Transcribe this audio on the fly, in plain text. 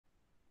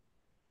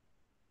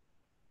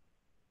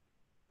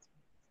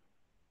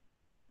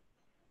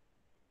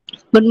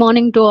Good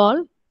morning to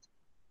all.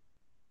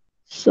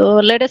 So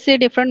let us see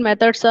different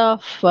methods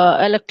of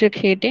electric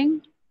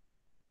heating.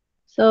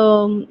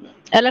 So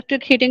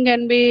electric heating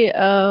can be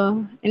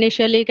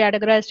initially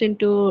categorized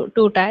into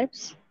two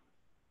types.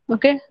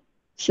 Okay.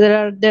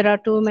 So there are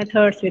two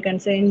methods we can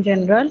say in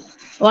general.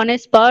 One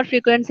is power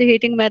frequency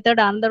heating method.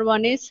 Another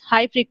one is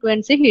high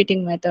frequency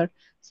heating method.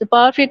 So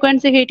power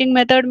frequency heating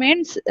method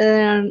means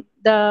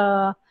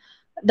the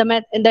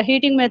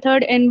heating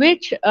method in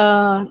which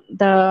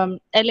the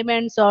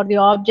elements or the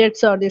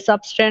objects or the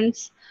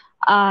substance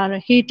are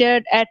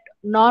heated at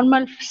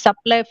normal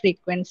supply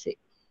frequency.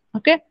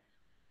 Okay.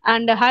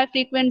 And the high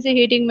frequency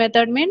heating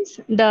method means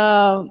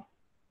the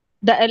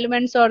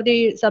elements or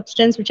the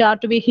substance which are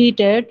to be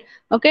heated,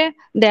 okay,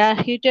 they are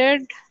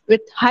heated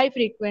with high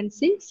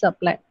frequency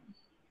supply.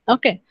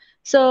 Okay.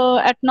 So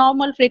at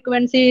normal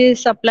frequency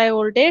supply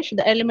voltage,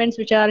 the elements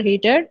which are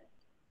heated,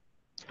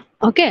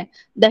 okay,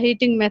 the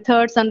heating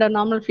methods under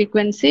normal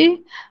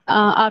frequency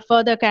are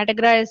further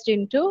categorized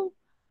into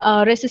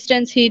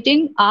resistance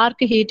heating, arc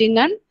heating,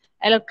 and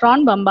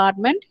electron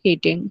bombardment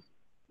heating.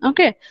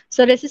 Okay.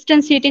 So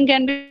resistance heating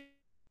can be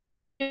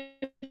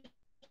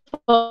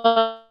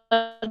further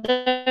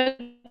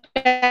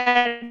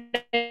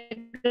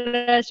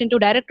categorized into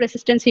direct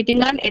resistance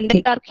heating and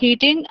indirect arc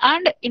heating. Okay. So direct resistance heating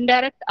and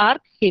indirect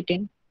arc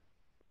heating.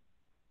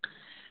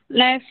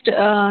 Next,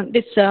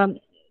 this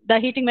the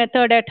heating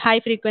method at high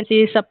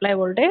frequency supply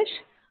voltage.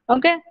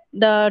 Okay,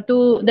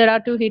 there are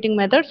two heating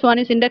methods. One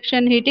is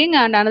induction heating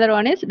and another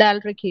one is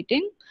dielectric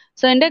heating.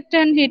 So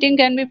induction heating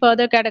can be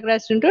further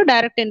categorized into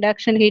direct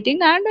induction heating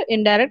and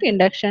indirect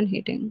induction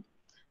heating.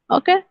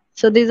 Okay,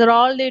 so these are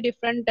all the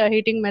different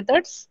heating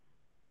methods.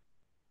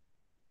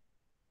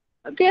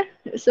 Okay,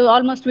 so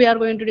almost we are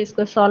going to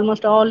discuss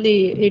almost all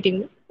the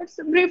heating. But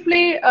so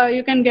briefly,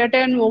 you can get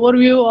an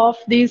overview of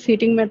these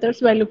heating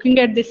methods by looking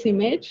at this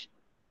image.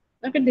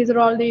 Okay, these are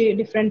all the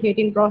different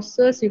heating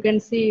processes. You can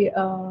see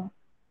the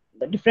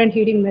different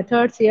heating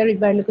methods here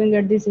by looking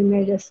at these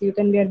images. You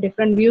can get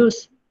different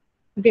views.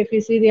 Okay, if you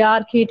see the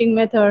arc heating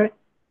method,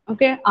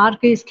 okay,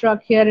 arc is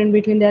struck here in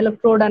between the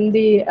electrode and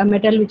the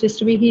metal which is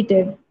to be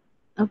heated.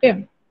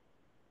 Okay,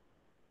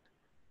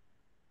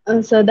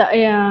 so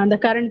the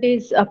current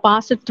is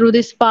passed through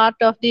this part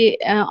of the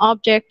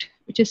object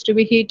which is to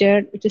be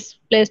heated, which is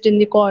placed in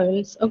the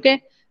coils.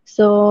 Okay,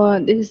 so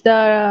this is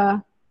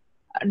the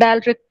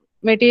dielectric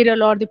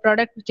material or the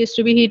product which is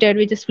to be heated,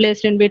 which is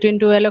placed in between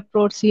two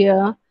electrodes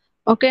here.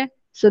 Okay,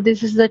 so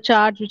this is the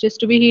charge which is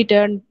to be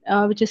heated,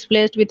 which is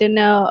placed within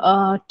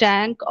a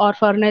tank or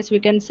furnace we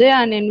can say,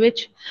 and in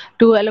which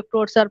two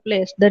electrodes are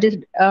placed. That is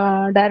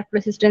direct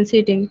resistance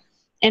heating.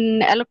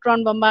 In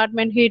electron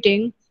bombardment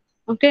heating,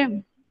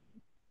 okay,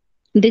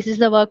 this is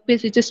the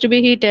workpiece which is to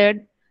be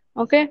heated.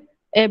 Okay,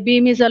 a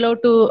beam is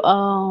allowed to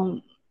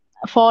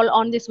fall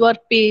on this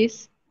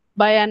workpiece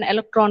by an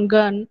electron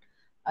gun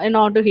in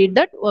order to heat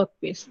that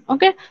workpiece.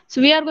 Okay,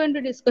 so we are going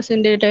to discuss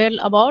in detail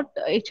about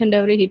each and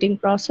every heating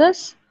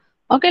process.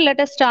 Okay, let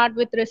us start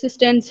with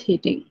resistance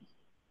heating.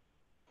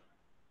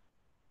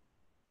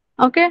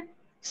 Okay,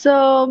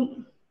 so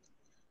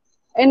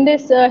in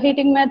this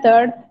heating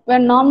method,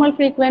 when normal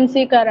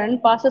frequency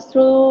current passes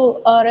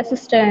through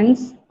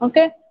resistance,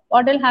 okay,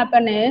 what will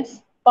happen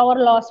is power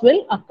loss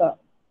will occur.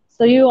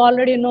 So you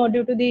already know,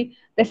 due to the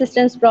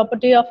resistance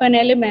property of an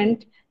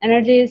element,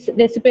 energy is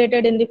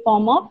dissipated in the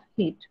form of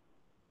heat.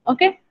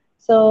 Okay,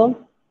 so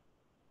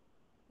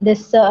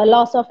this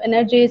loss of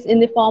energy is in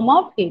the form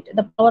of heat.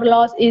 The power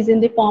loss is in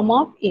the form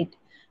of heat.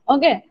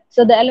 Okay,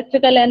 so the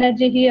electrical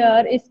energy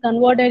here is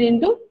converted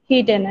into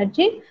heat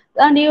energy,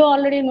 and you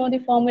already know the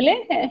formula.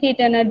 Heat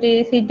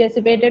energy is heat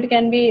dissipated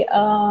can be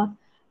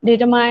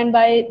determined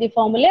by the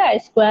formula I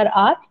square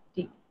R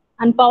T.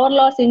 And power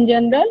loss in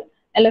general,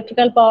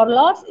 electrical power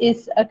loss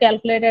is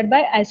calculated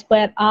by I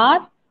square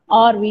R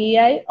or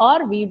VI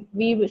or V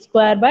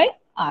square by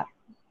R.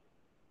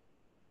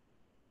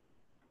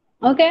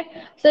 Okay,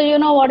 so you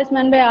know what is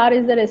meant by R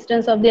is the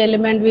resistance of the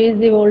element, V is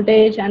the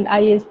voltage, and I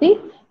is the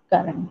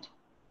current.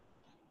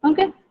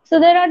 Okay,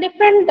 so there are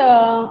different,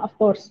 of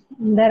course,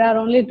 there are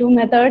only two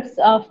methods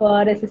of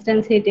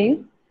resistance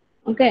heating.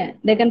 Okay,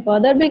 they can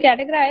further be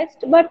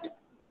categorized, but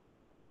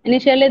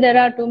initially there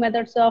are two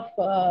methods of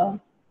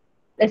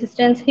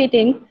resistance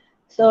heating.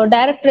 So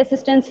direct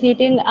resistance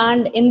heating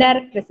and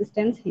indirect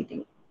resistance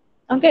heating.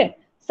 Okay,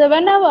 so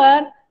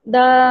whenever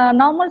the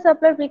normal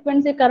supply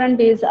frequency current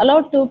is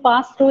allowed to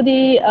pass through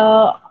the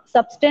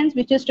substance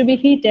which is to be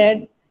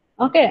heated,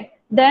 okay,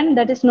 then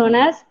that is known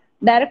as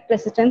direct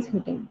resistance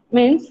heating.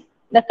 Means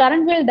the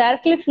current will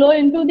directly flow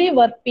into the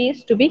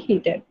workpiece to be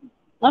heated.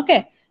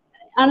 Okay,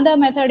 another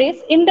method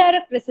is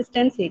indirect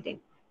resistance heating.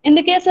 In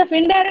the case of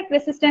indirect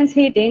resistance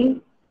heating,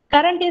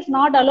 current is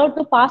not allowed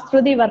to pass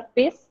through the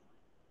workpiece.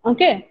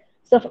 Okay,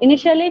 so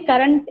initially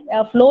current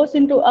flows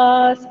into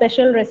a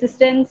special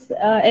resistance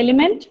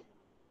element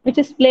which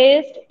is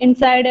placed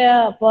inside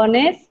a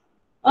furnace.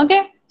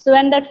 Okay, so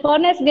when that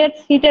furnace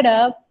gets heated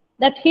up,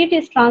 that heat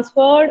is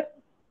transferred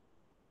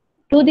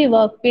to the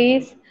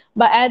workpiece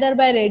by either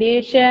by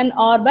radiation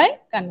or by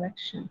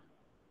convection.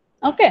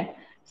 Okay,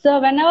 so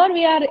whenever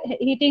we are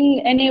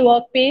heating any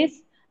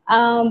workpiece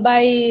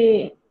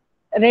by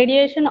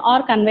radiation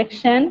or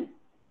convection,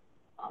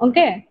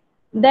 okay,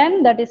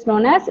 then that is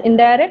known as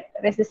indirect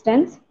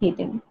resistance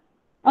heating.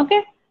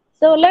 Okay,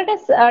 so let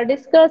us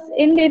discuss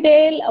in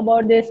detail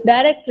about this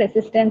direct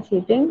resistance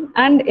heating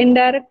and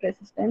indirect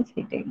resistance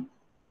heating.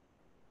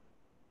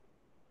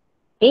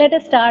 Let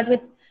us start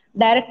with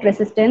direct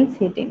resistance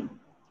heating.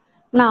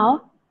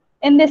 Now,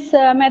 in this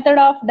method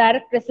of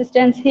direct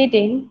resistance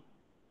heating,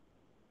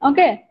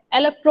 okay,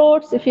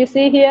 electrodes, if you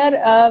see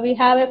here, we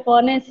have a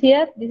furnace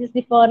here. This is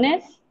the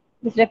furnace,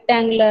 this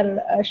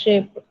rectangular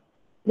shape.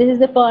 This is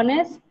the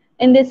furnace.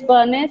 In this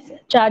furnace,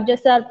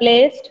 charges are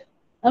placed,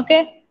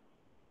 okay,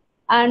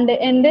 and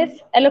in this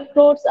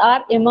electrodes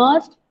are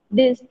immersed.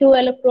 These two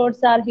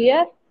electrodes are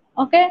here,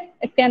 okay.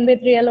 It can be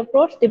three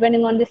electrodes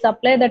depending on the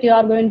supply that you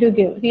are going to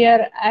give.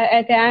 Here,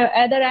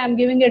 either I am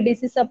giving a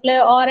DC supply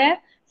or a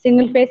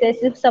single phase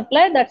AC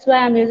supply. That's why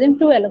I am using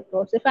two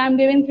electrodes. If I am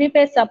giving three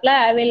phase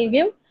supply,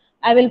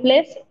 I will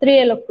place three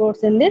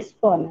electrodes in this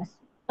furnace.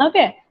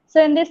 Okay.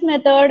 So in this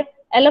method,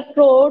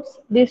 electrodes,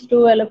 these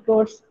two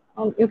electrodes,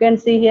 you can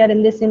see here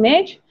in this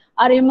image,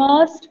 are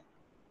immersed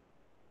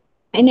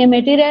in a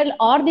material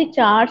or the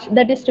charge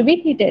that is to be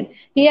heated.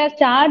 Here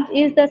charge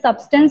is the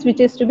substance which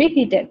is to be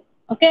heated.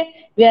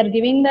 Okay, we are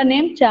giving the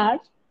name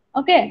charge.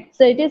 Okay,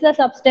 so it is a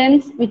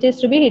substance which is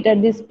to be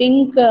heated. This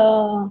pink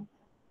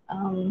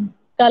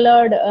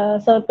colored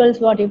circles,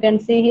 what you can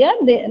see here,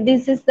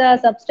 this is the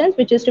substance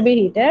which is to be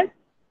heated.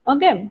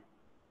 Okay,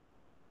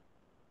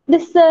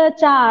 this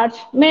charge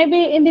may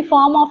be in the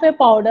form of a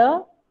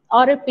powder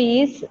or a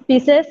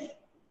pieces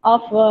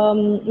of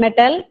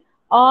metal,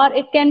 or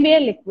it can be a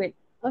liquid.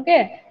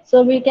 Okay,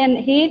 so we can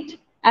heat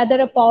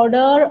either a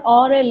powder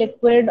or a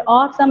liquid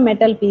or some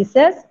metal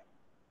pieces.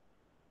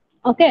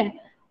 Okay,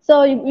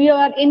 so we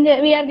are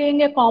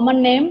giving a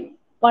common name.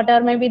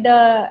 Whatever may be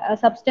the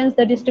substance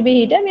that is to be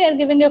heated, we are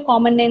giving a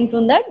common name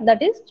to that.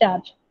 That is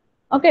charge.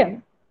 Okay.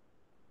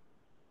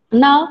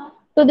 Now,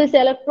 to this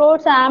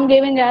electrodes, I am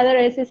giving either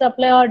AC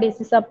supply or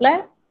DC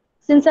supply.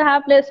 Since I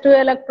have placed two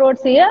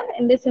electrodes here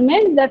in this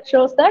image, that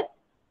shows that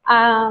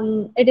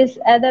it is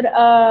either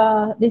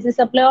DC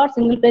supply or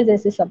single phase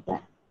AC supply.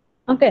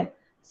 Okay.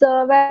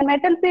 So when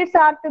metal sheets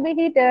are to be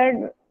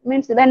heated,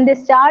 means when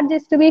this charge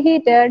is to be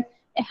heated,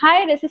 a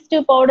high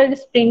resistive powder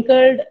is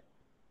sprinkled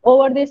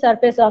over the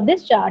surface of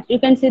this charge. You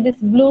can see this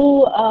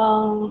blue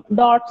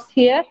dots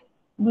here,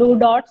 blue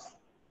dots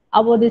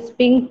above this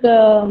pink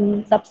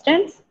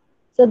substance.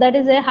 So that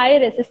is a high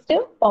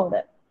resistive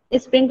powder.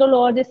 Is sprinkled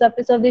over the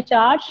surface of the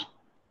charge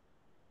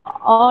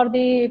or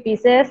the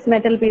pieces,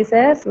 metal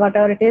pieces,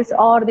 whatever it is,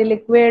 or the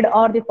liquid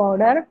or the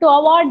powder to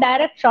avoid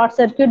direct short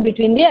circuit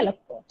between the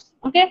electrodes.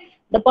 Okay.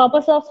 The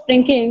purpose of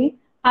sprinkling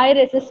high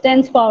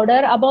resistance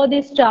powder above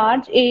this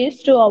charge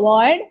is to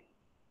avoid,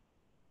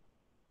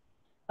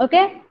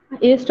 okay,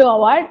 is to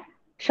avoid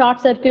short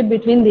circuit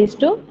between these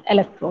two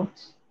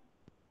electrodes.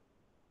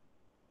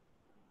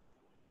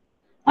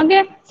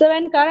 Okay, so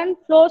when current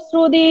flows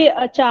through the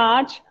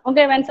charge,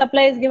 okay, when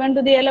supply is given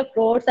to the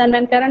electrodes and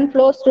when current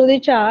flows through the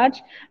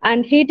charge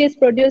and heat is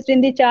produced in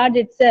the charge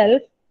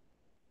itself,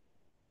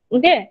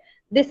 okay,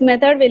 this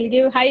method will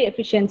give high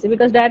efficiency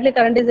because directly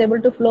current is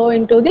able to flow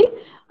into the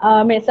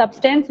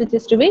substance which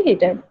is to be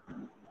heated.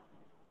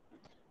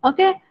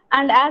 Okay,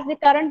 and as the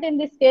current in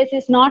this case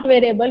is not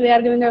variable, we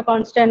are giving a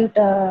constant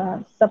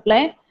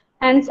supply,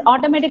 hence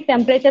automatic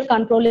temperature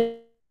control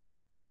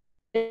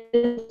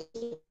is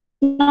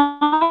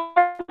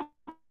not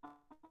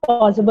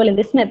possible in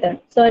this method.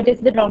 So it is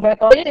the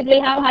drawback of it. It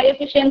will have high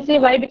efficiency.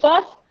 Why?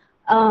 Because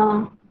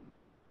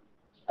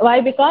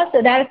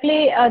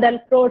directly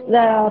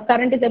the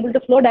current is able to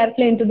flow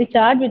directly into the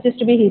charge which is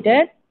to be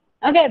heated.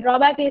 Okay,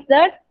 drawback is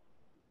that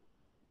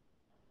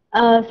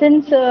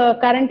since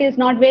current is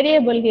not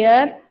variable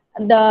here,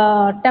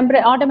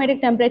 the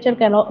automatic temperature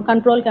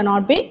control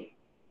cannot be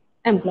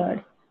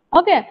employed.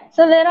 Okay,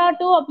 so there are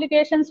two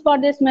applications for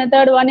this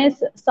method. One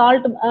is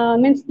salt,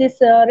 means this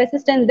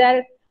resistance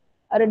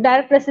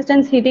direct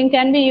resistance heating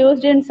can be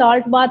used in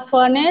salt bath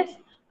furnace.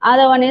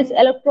 Other one is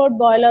electrode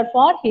boiler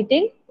for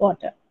heating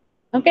water.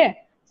 Okay,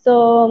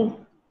 so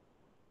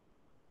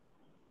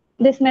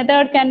this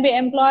method can be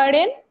employed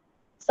in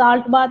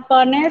salt bath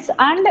furnace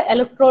and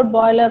electrode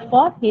boiler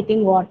for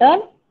heating water.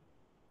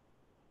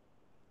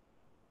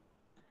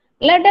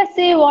 Let us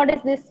see what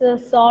is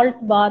this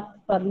salt bath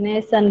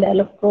furnace and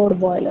electrode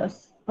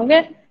boilers.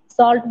 Okay,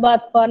 salt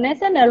bath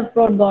furnace and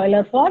electrode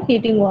boiler for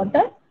heating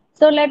water.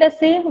 So let us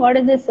see what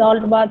is this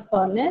salt bath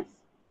furnace.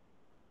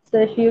 So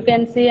if you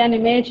can see an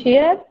image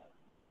here,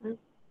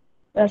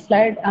 your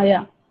slide,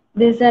 yeah,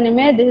 this is an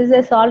image. This is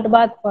a salt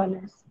bath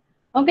furnace.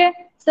 Okay,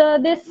 so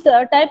this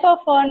type of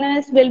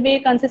furnace will be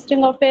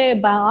consisting of a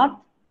bath,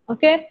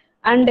 okay,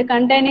 and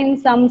containing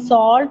some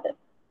salt,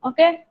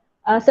 okay,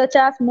 such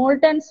as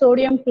molten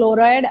sodium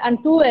chloride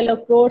and two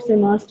electrodes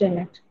immersed in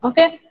it.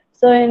 Okay,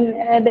 so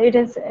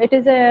it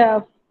is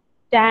a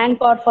tank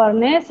or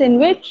furnace in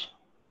which,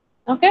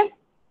 okay,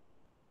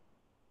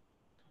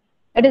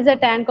 It is a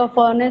tank of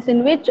furnace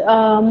in which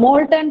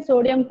molten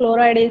sodium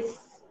chloride is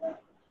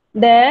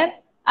there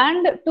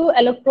and two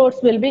electrodes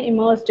will be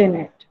immersed in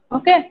it.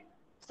 Okay,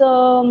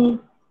 so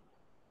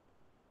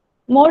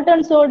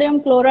molten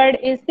sodium chloride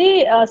is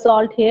the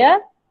salt here.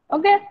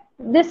 Okay,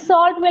 this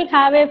salt will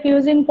have a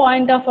fusing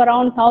point of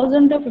around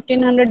 1000 to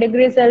 1500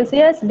 degrees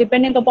Celsius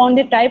depending upon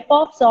the type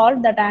of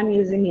salt that I am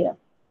using here.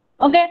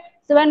 Okay,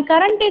 so when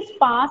current is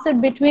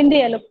passed between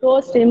the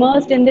electrodes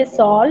immersed in this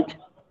salt,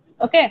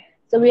 okay,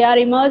 so we are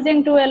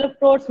immersing two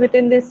electrodes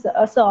within this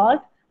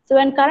salt. So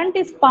when current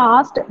is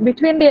passed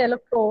between the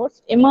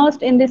electrodes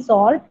immersed in the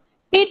salt,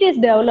 heat is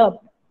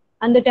developed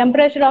and the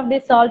temperature of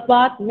the salt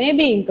bath may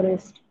be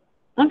increased.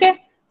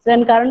 Okay, so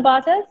when current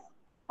passes,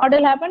 what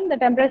will happen? The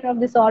temperature of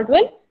the salt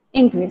will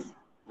increase.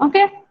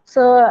 Okay,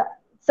 so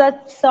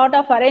such sort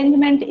of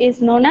arrangement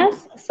is known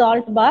as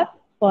salt bath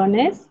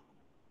furnace.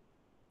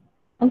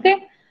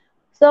 Okay,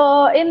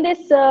 so in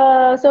this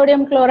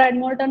sodium chloride,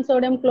 molten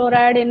sodium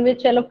chloride in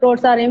which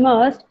electrodes are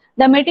immersed,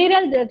 the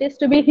material that is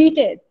to be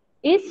heated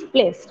is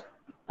placed.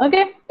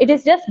 Okay, it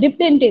is just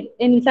dipped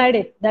inside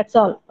it. That's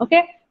all.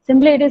 Okay,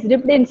 simply it is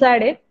dipped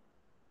inside it.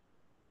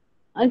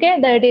 Okay,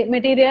 the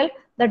material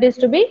that is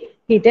to be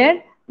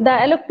heated.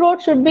 The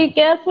electrode should be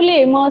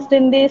carefully immersed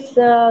in this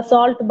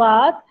salt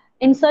bath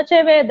in such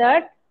a way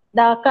that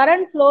the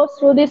current flows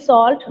through the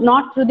salt,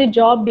 not through the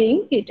job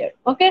being heated.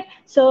 Okay,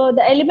 so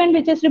the element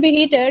which is to be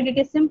heated, it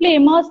is simply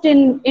immersed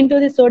into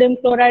the sodium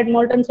chloride,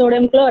 molten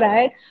sodium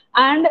chloride,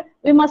 and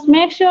we must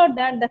make sure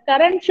that the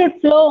current should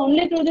flow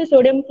only through the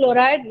sodium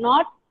chloride,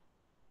 not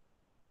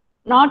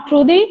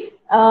through the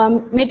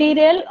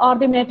material or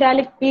the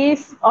metallic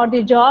piece or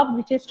the job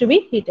which is to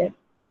be heated.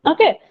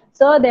 Okay,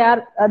 so they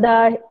are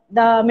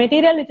the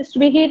material which is to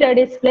be heated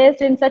is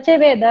placed in such a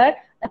way that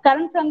the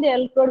current from the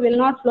electrode will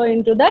not flow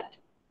into that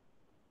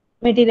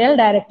material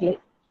directly.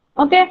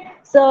 Okay,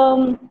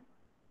 so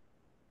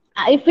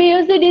if we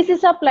use the DC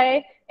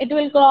supply, it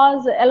will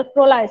cause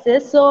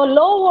electrolysis. So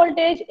low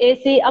voltage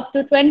AC up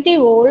to 20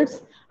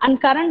 volts and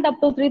current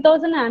up to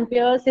 3000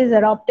 amperes is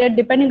adopted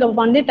depending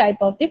upon the type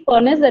of the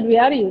furnace that we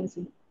are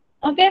using.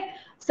 Okay,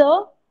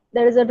 so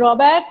there is a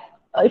drawback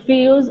if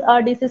we use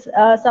a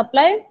DC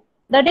supply,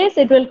 that is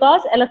it will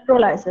cause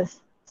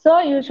electrolysis. So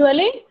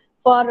usually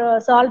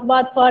for salt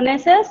bath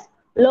furnaces,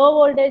 low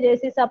voltage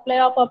AC supply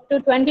of up to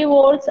 20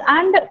 volts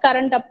and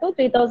current up to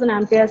 3000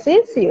 amperes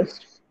is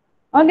used.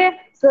 Okay,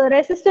 so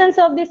resistance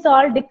of the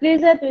salt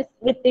decreases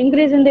with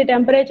increase in the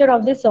temperature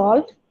of the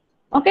salt.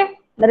 Okay,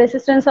 the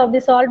resistance of the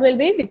salt will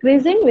be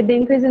decreasing with the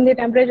increase in the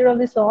temperature of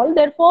the salt.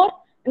 Therefore,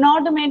 in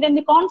order to maintain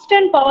the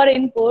constant power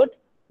input,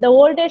 the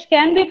voltage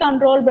can be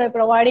controlled by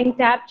providing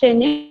tap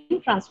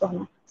changing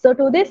transformer. So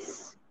to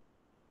this,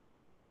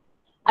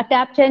 a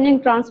tap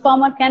changing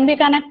transformer can be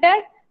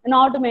connected in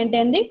order to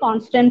maintain the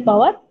constant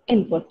power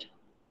input.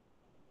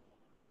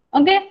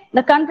 Okay,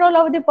 the control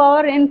of the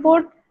power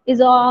input is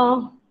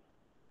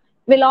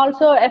will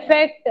also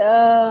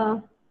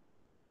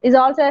is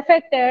also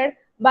affected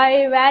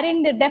by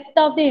varying the depth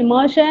of the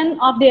immersion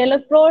of the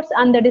electrodes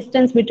and the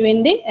distance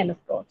between the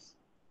electrodes.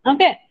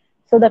 Okay,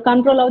 so the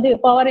control of the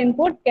power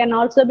input can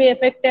also be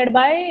affected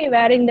by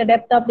varying the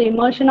depth of the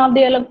immersion of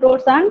the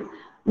electrodes and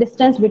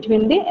distance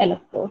between the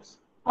electrodes.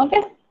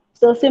 Okay,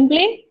 so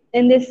simply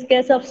in this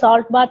case of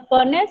salt bath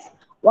furnace,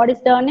 what is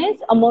done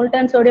is a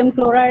molten sodium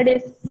chloride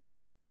is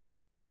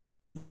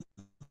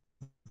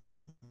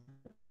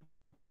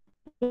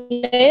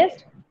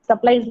placed,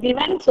 supply is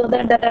given so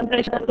that the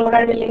temperature of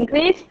chloride will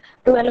increase.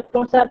 Two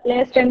electrodes are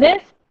placed in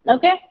this.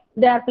 Okay,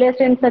 they are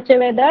placed in such a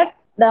way that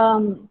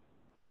the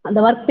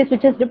workpiece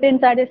which is dipped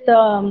inside is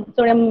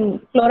sodium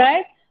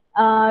chloride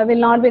will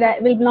not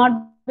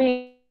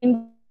be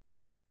in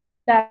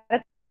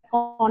direct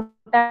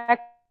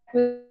contact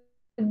with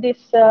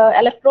these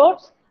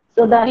electrodes.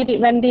 So the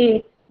heat when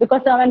the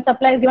because when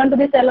supply is given to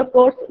these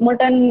electrodes,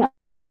 molten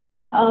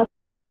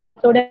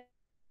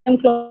sodium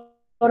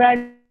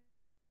chloride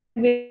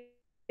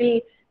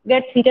will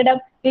get heated up.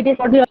 It is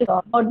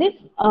for this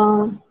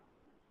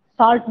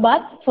salt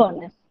bath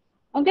furnace.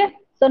 Okay,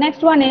 so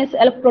next one is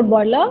electrode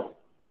boiler.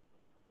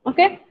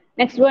 Okay,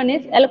 next one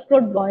is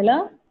electrode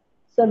boiler.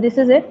 So this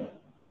is it.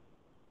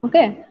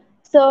 Okay,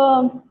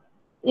 so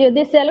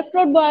this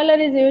electrode boiler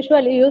is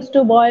usually used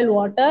to boil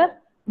water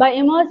by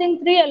immersing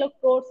three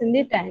electrodes in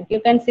the tank.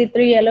 You can see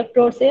three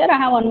electrodes here. I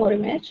have one more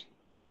image.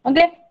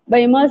 Okay, by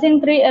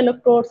immersing three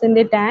electrodes in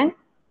the tank.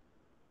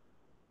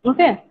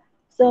 Okay,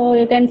 so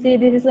you can see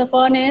this is a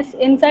furnace.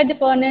 Inside the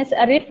furnace,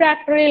 a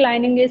refractory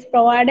lining is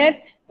provided,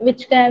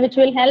 which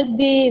will help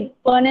the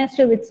furnace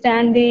to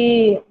withstand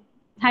the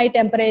high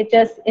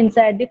temperatures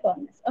inside the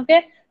furnace.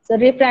 Okay, so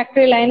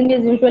refractory lining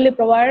is usually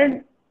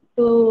provided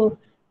to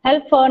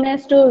help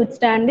furnace to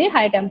withstand the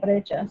high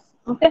temperatures.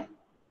 Okay.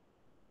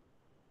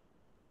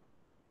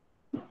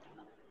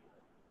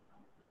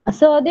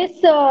 So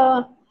this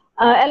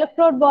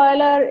electrode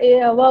boiler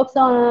works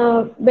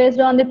on based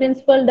on the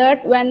principle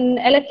that when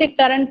electric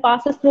current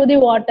passes through the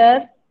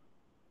water,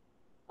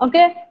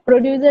 okay,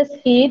 produces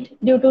heat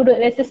due to the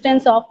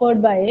resistance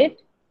offered by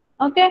it.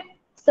 Okay,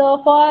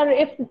 So for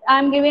if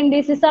I'm giving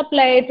DC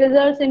supply, it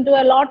results into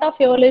a lot of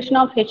evolution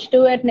of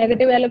H2 at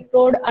negative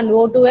electrode and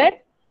O2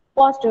 at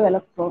positive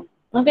electrode.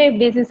 Okay, if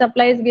DC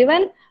supply is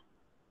given,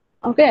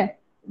 okay,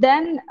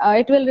 then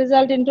it will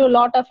result into a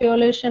lot of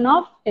evolution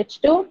of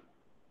H2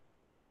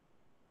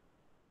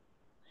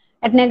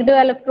 at negative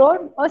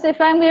electrode. Also, if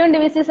I'm given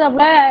DC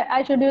supply,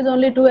 I should use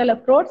only 2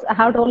 electrodes. I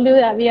have told you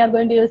that we are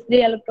going to use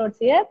 3 electrodes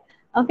here.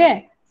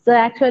 Okay, so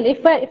actually,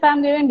 if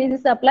I'm given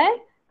DC supply,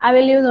 I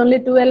will use only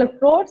 2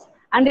 electrodes,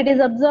 and it is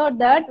observed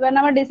that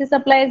whenever DC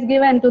supply is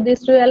given to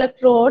these 2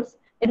 electrodes,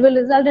 it will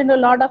result into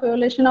a lot of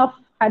evolution of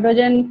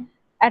hydrogen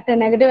at a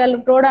negative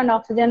electrode and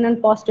oxygen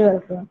and positive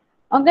electrode.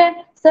 Okay,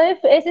 so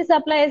if AC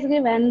supply is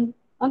given,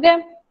 okay,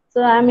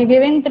 so I'm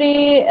giving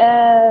 3.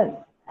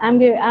 I'm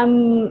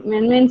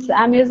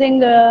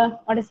using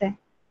what is it?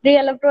 3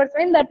 electrodes.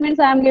 That means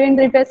I'm giving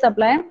 3-phase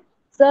supply.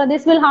 So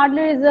this will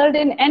hardly result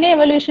in any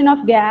evolution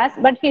of gas,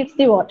 but heats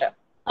the water.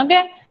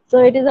 Okay, so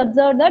it is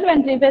observed that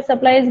when 3-phase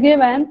supply is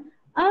given,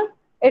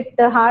 it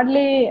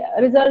hardly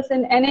results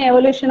in any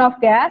evolution of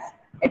gas.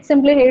 It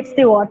simply heats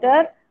the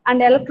water,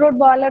 and electrode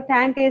boiler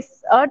tank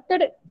is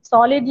earthed,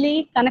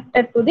 solidly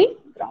connected to the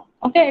ground.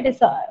 Okay, it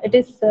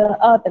is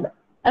earthed.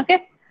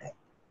 Okay.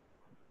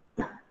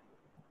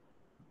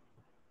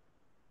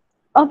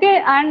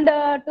 Okay, and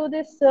to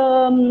this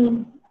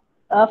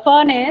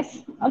furnace,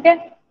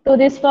 okay, to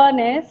this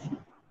furnace,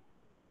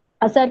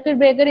 a circuit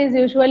breaker is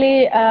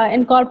usually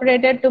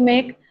incorporated to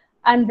make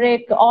and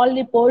break all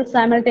the poles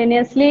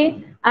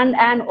simultaneously, and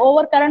an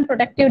overcurrent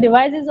protective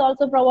device is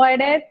also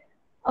provided.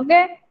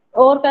 Okay,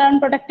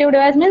 overcurrent protective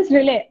device means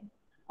relay.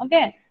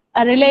 Okay,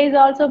 a relay is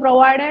also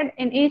provided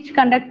in each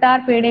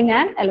conductor feeding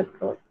an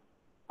electrode.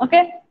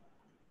 Okay.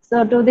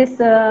 So to this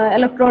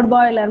electrode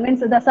boiler means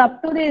the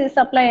sub to the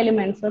supply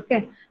elements.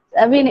 Okay,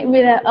 we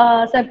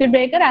circuit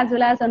breaker as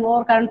well as an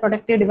overcurrent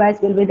protective device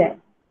will be there.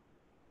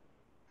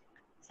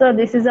 So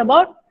this is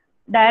about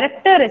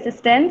direct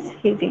resistance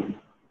heating.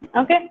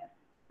 Okay,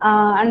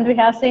 and we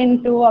have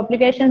seen 2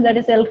 applications, that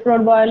is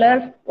electrode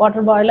boiler,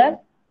 water boiler,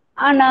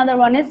 and another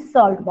one is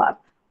salt bath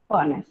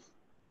furnace.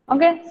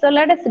 Okay, so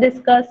let us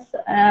discuss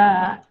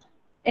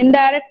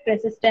indirect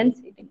resistance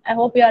heating. I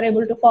hope you are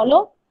able to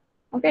follow.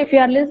 Okay, if you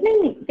are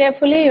listening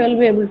carefully, you will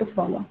be able to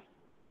follow.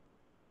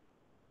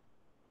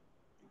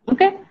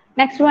 Okay,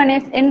 next one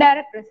is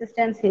indirect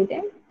resistance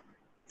heating.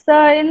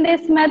 So in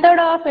this method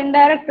of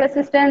indirect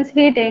resistance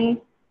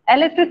heating,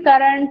 electric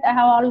current, I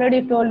have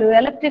already told you,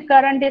 electric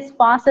current is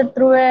passed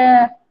through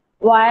a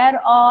wire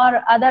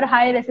or other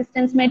high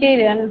resistance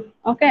material,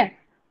 okay,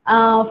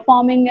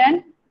 forming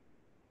an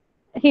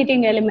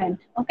heating element.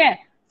 Okay,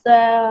 so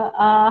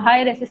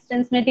high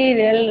resistance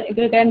material,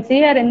 you can see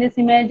here in this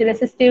image,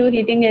 resistive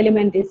heating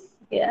element is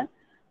here.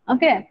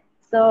 Okay,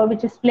 so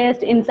which is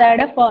placed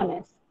inside a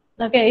furnace.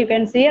 Okay, you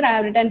can see here I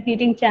have written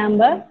heating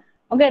chamber.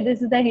 Okay,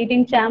 this is the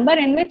heating chamber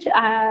in which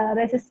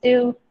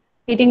resistive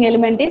heating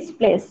element is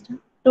placed,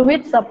 to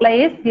which supply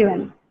is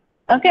given.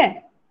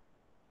 Okay.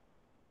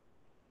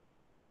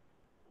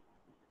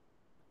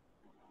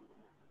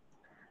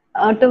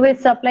 To which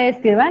supply is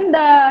given,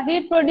 the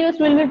heat produced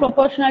will be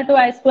proportional to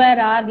I square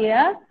R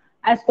here,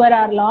 I square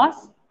R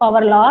loss,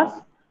 power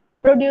loss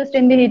produced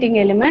in the heating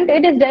element.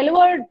 It is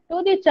delivered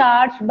to the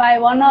charge by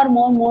one or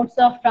more modes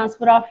of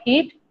transfer of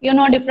heat. You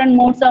know different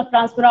modes of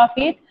transfer of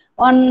heat.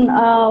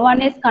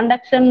 One is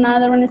conduction,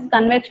 another one is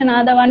convection,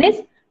 another one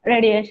is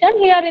radiation.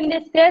 Here in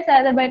this case,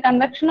 either by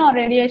convection or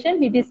radiation,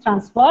 heat is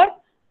transferred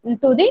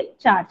to the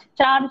charge.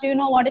 Charge, you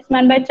know what is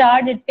meant by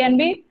charge. It can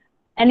be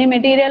any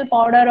material,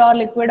 powder or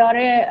liquid, or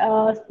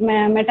a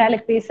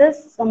metallic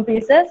pieces, some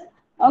pieces.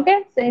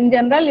 Okay, so in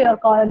general you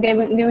are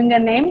giving a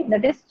name,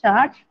 that is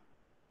charge.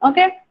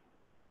 Okay,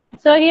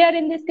 so here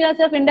in this case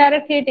of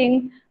indirect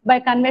heating, by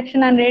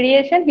convection and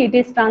radiation, heat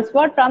is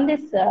transferred from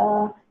this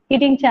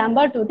heating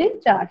chamber to the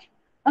charge.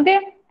 Okay,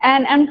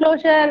 and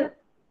enclosure.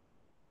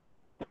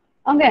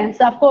 Okay,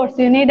 so of course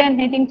you need an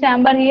heating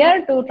chamber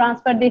here to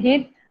transfer the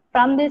heat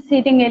from this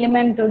heating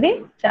element to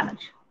the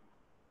charge.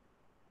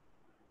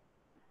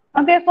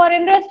 Okay, for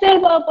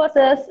industrial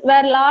purposes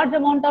where large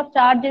amount of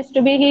charge is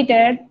to be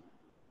heated,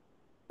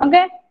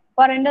 okay,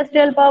 for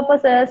industrial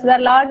purposes where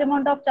large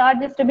amount of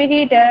charge is to be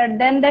heated,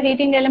 then the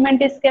heating element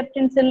is kept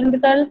in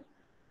cylindrical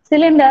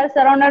cylinder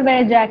surrounded by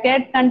a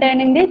jacket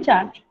containing the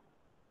charge.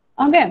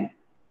 Okay.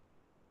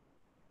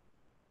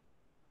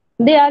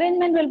 The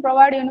arrangement will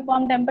provide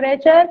uniform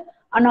temperature,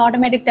 and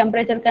automatic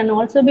temperature can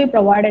also be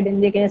provided in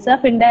the case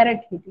of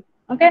indirect heating.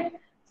 Okay.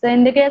 So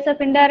in the case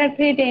of indirect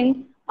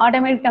heating,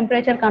 automatic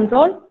temperature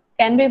control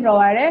can be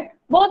provided.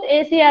 Both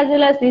AC as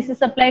well as DC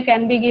supply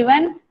can be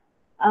given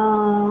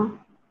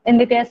in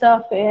the case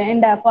of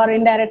for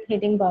indirect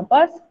heating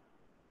purpose.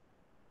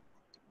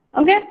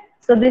 Okay.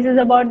 So this is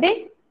about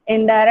the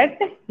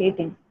indirect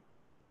heating.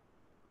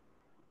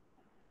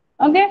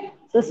 Okay.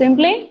 So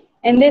simply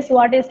in this,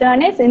 what is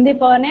done is in the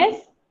furnace,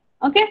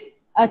 okay,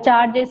 a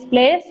charge is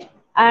placed,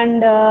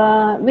 and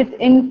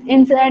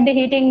inside the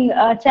heating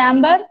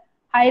chamber,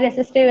 high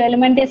resistive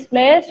element is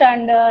placed,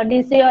 and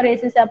DC or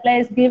AC supply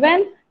is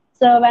given.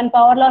 So when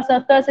power loss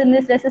occurs in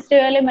this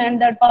resistive element,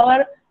 that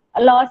power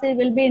loss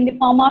will be in the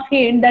form of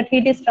heat. That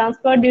heat is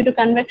transferred due to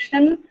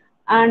convection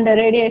and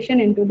radiation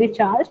into the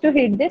charge to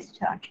heat this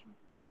charge.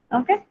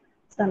 Okay.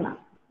 So now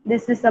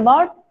this is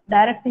about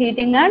direct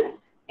heating and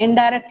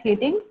indirect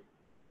heating.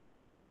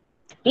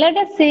 Let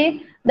us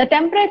see the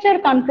temperature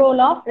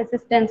control of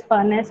resistance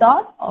furnace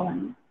or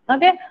oven.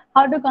 Okay,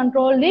 how to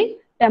control the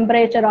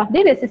temperature of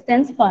the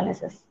resistance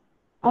furnaces.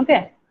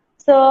 Okay,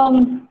 so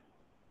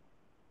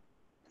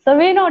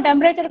we know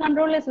temperature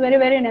control is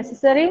very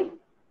necessary.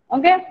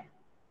 Okay,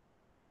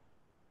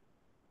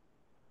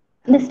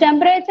 this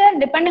temperature,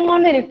 depending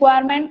on the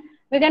requirement,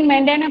 we can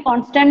maintain a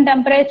constant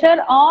temperature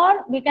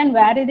or we can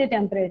vary the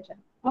temperature.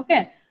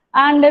 Okay,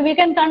 and we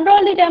can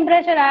control the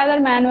temperature either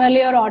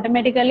manually or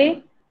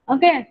automatically.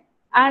 Okay,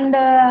 and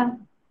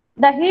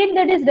the heat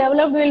that is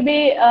developed will be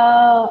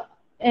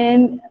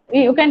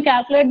you can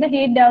calculate the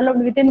heat developed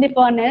within the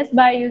furnace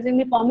by using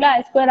the formula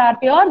I square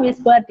RT or V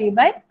square T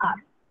by R.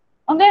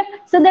 Okay,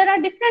 so there are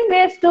different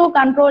ways to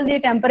control the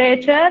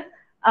temperature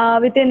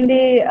within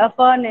the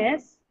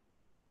furnace.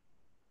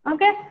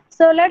 Okay,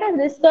 so let us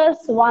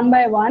discuss one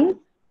by one.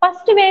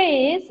 First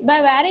way is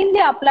by varying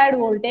the applied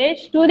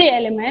voltage to the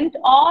element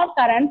or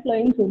current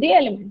flowing through the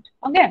element.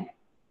 Okay,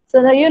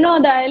 so you know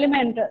the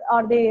element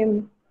or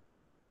the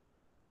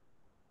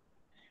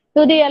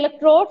to the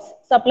electrodes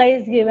supply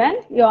is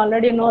given. You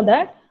already know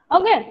that.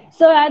 Okay,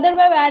 so either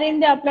by varying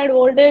the applied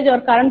voltage or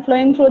current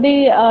flowing through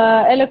the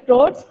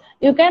electrodes,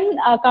 you can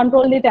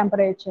control the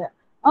temperature.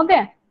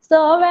 Okay,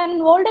 so when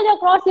voltage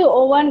across the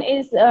oven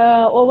is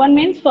oven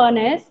means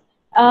furnace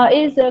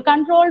is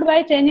controlled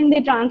by changing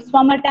the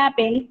transformer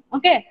tapping.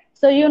 Okay,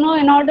 so you know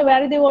in order to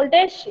vary the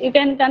voltage, you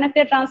can connect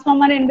a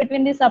transformer in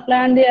between the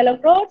supply and the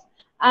electrodes,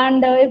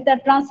 and if the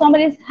transformer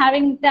is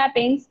having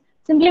tappings,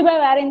 simply by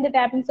varying the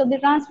tappings of the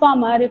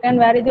transformer, you can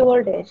vary the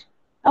voltage.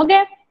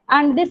 Okay,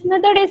 and this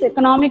method is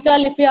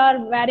economical if you are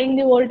varying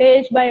the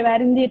voltage by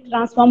varying the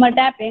transformer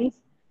tappings.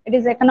 It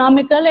is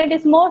economical. It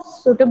is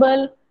most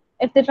suitable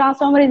if the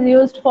transformer is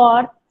used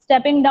for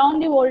stepping down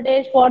the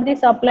voltage for the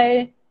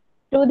supply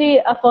to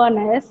the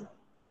furnace.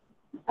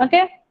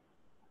 Okay,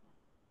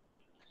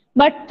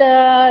 but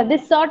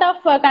this sort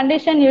of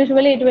condition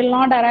usually it will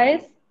not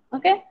arise.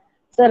 Okay,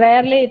 so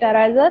rarely it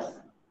arises.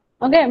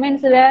 Okay,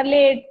 means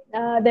rarely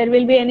there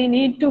will be any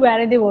need to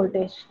vary the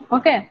voltage.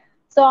 Okay,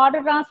 so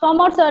auto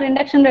transformers or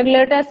induction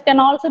regulators can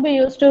also be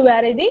used to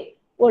vary the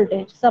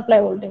voltage, supply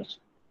voltage.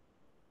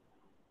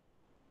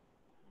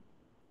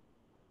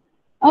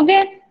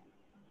 Okay,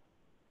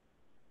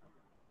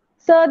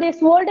 so this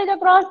voltage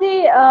across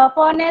the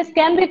furnace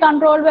can be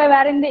controlled by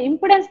varying the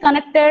impedance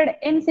connected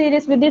in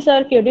series with the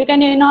circuit. You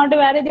can, in order to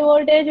vary the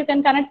voltage, you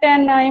can connect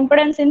an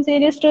impedance in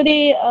series to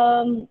the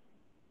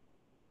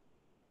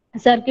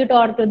circuit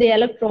or to the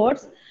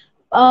electrodes.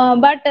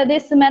 But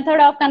this method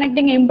of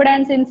connecting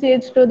impedance in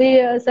series to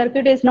the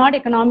circuit is not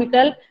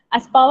economical,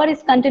 as power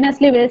is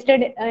continuously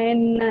wasted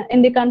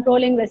in the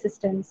controlling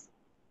resistance.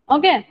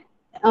 Okay,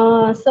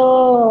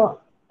 so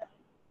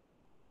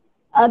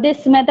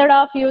this method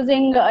of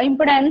using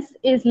impedance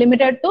is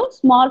limited to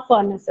small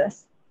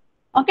furnaces.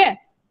 Okay,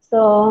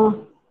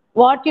 so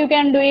what you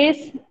can do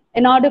is,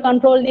 in order to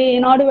control the,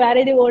 in order to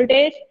vary the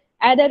voltage,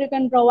 either you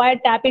can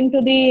provide tapping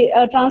to the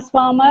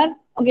transformer.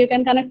 Okay, you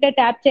can connect a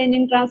tap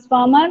changing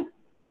transformer.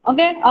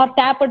 Okay, or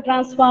tap a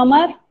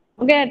transformer.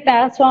 Okay,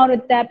 transformer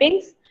with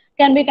tappings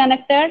can be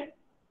connected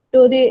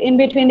to the in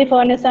between the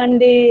furnace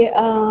and the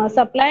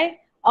supply,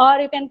 or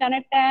you can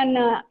connect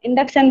an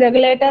induction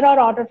regulator or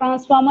auto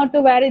transformer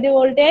to vary the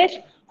voltage,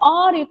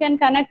 or you can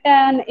connect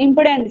an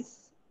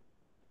impedance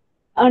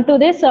to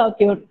this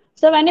circuit.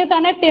 So when you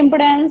connect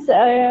impedance,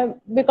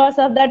 because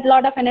of that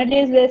lot of energy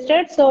is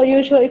wasted. So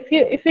you should,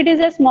 if it is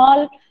a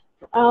small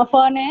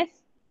furnace,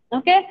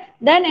 okay,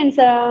 then in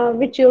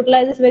which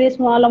utilizes very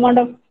small amount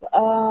of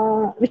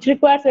which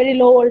requires very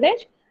low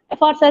voltage.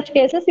 For such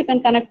cases, you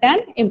can connect an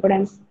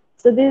impedance.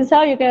 So this is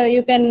how you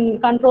can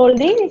control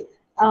the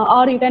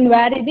or you can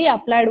vary the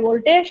applied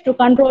voltage to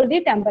control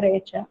the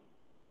temperature.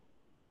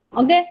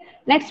 Okay,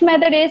 next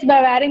method is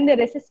by varying the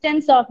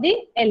resistance of the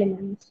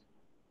elements.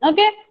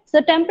 Okay,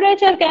 so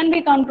temperature can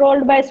be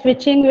controlled by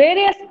switching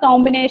various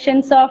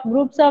combinations of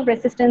groups of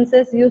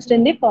resistances used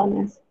in the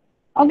furnace.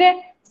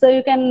 Okay, so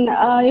you can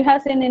you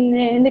have seen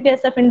in the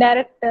case of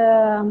indirect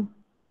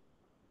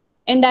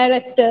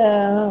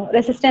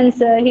resistance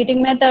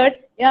heating method,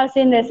 you have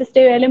seen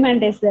resistive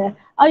element is there,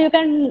 or you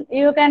can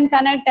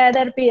connect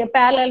either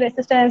parallel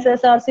resistances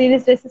or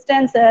series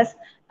resistances.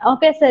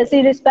 Okay, so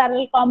series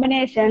parallel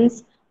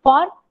combinations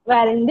for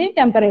varying the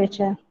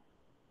temperature.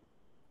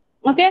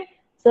 Okay,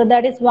 so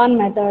that is one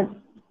method.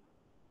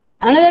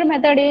 Another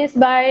method is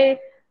by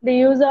the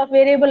use of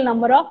variable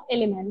number of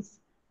elements.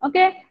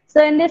 Okay,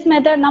 so in this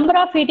method, number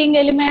of heating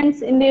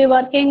elements in the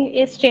working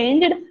is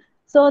changed,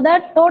 so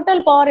that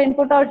total power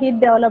input or heat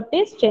developed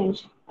is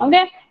changed.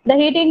 Okay, the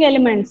heating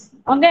elements.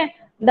 Okay,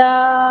 the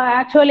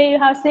actually you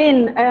have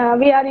seen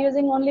we are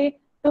using only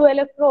 2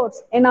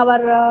 electrodes in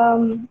our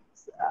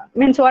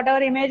means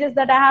whatever images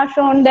that I have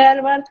shown,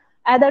 there were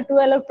either 2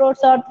 electrodes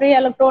or 3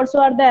 electrodes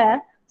are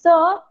there.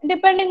 So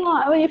depending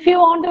on, if you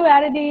want to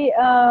vary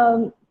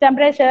the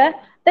temperature,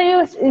 then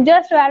you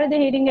just vary the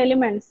heating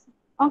elements,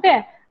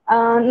 okay,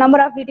 number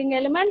of heating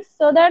elements,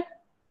 so that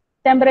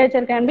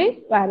temperature can be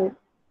varied.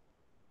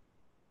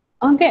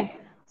 Okay,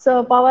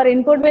 so power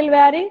input will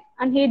vary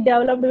and heat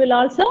developed will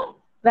also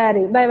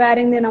vary by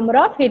varying the number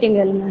of heating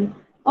elements.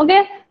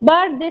 Okay,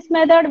 but this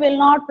method will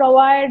not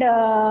provide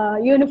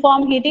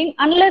uniform heating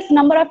unless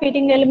number of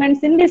heating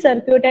elements in the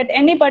circuit at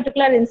any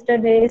particular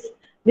instant is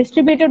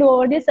distributed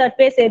over the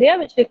surface area,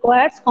 which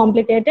requires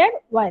complicated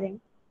wiring.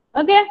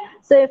 Okay,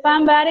 so if I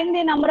am varying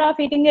the number of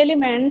heating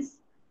elements,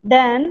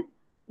 then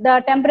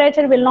the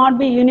temperature will not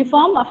be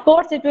uniform. Of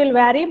course, it will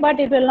vary, but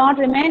it will not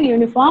remain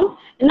uniform.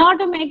 In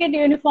order to make it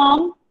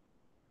uniform,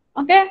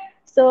 okay,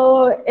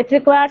 so it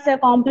requires a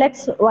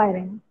complex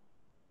wiring.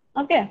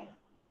 Okay.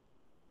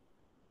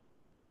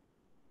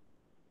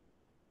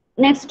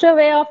 Next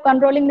way of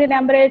controlling the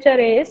temperature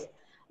is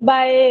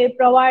by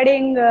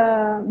providing,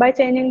 by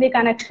changing the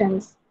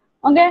connections.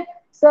 Okay,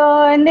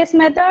 so in this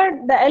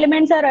method, the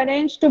elements are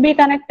arranged to be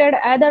connected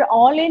either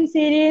all in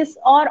series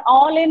or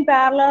all in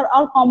parallel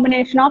or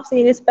combination of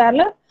series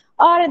parallel,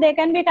 or they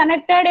can be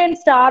connected in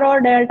star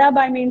or delta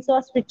by means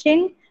of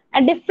switching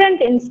at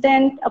different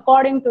instant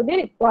according to the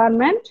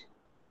requirement.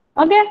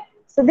 Okay,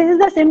 so this is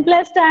the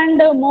simplest and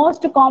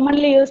most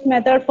commonly used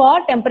method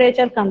for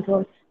temperature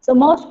control. So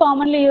most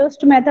commonly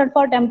used method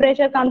for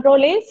temperature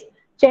control is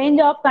change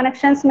of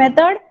connections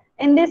method.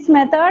 In this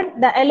method,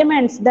 the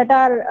elements that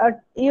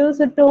are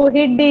used to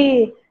heat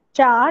the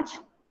charge,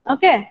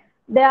 okay,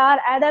 they are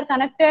either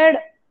connected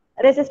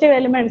resistive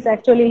elements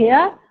actually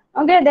here.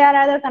 Okay, they are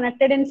either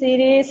connected in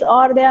series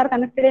or they are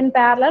connected in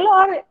parallel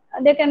or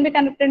they can be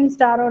connected in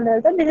star or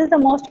delta. This is the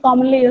most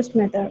commonly used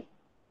method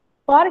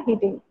for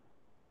heating.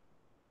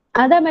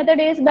 Other method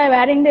is by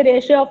varying the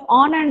ratio of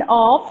on and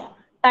off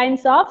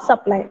times of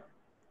supply.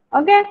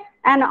 Okay,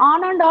 an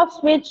on and off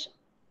switch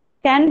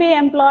can be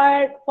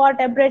employed for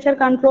temperature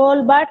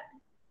control, but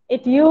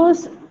its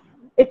use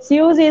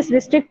is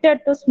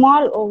restricted to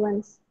small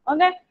ovens.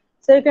 Okay,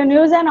 so you can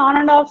use an on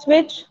and off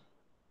switch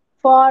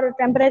for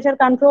temperature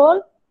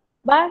control,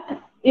 but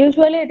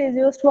usually it is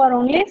used for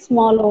only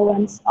small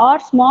ovens or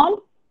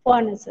small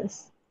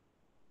furnaces.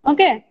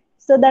 Okay,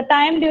 so the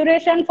time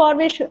duration for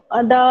which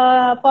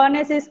the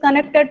furnace is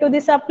connected to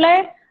the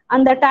supply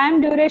and the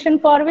time duration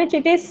for which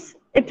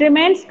it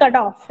remains cut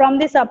off from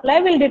the supply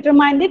will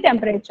determine the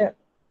temperature.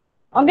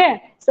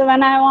 Okay, so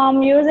when I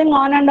am using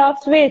on and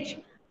off switch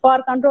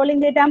for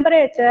controlling the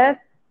temperature,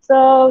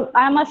 so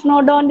I must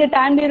note down the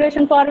time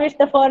duration for which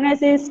the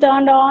furnace is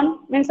turned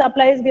on, means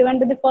supply is given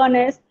to the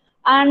furnace,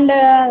 and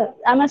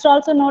I must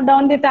also note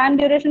down the time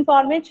duration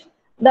for which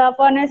the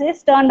furnace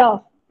is turned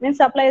off, means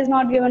supply is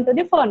not given to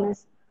the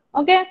furnace.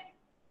 Okay,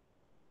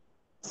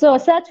 so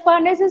such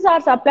furnaces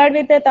are supplied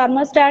with a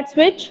thermostat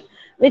switch,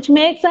 which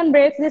makes and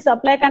breaks the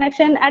supply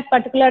connection at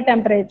particular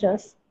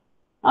temperatures.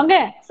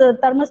 Okay, so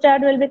thermostat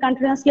will be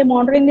continuously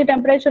monitoring the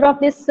temperature of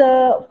this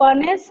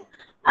furnace,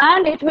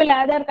 and it will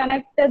either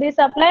connect the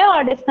supply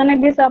or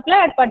disconnect the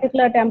supply at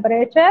particular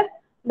temperature.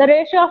 The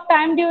ratio of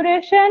time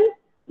duration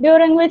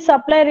during which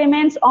supply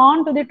remains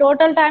on to the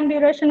total time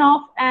duration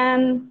of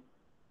an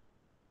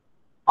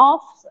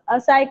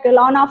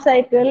on-off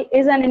cycle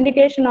is an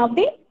indication of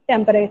the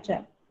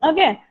temperature.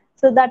 Okay,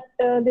 so that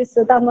this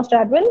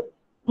thermostat will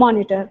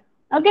monitor.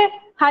 Okay,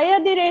 higher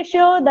the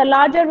ratio, the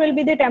larger will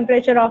be the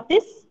temperature of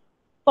this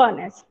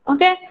furnace.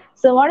 Okay,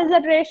 so what is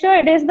that ratio?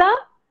 It is the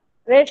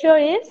ratio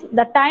is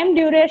the time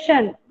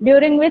duration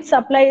during which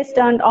supply is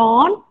turned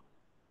on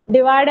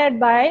divided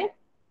by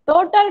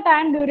total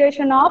time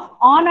duration of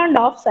on and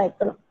off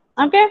cycle.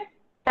 Okay,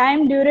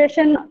 time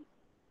duration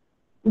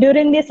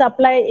during the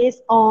supply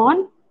is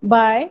on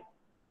by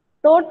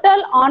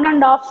total on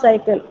and off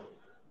cycle.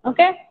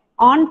 Okay,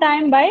 on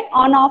time by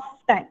on off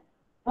time.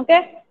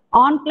 Okay,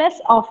 on plus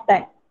off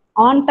time,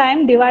 on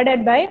time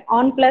divided by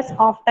on plus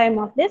off time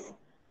of this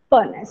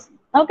furnace.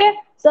 Okay,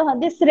 so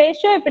this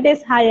ratio, if it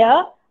is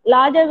higher,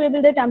 larger will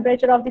be the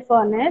temperature of the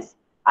furnace.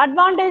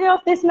 Advantage of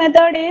this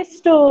method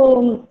is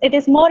it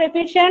is more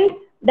efficient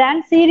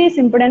than series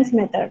impedance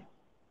method.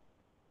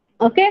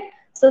 Okay,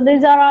 so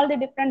these are all the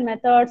different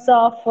methods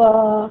of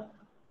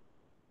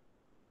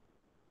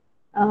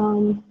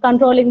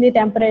controlling the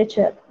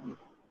temperature.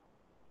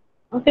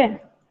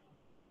 Okay.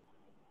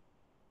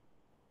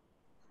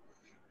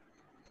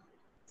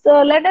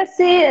 So let us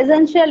see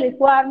essential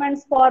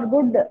requirements for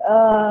good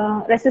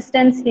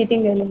resistance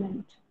heating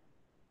element.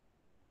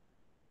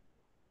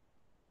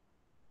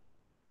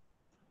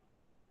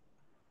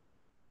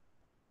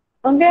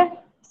 Okay.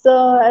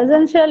 So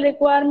essential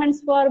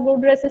requirements for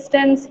good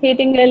resistance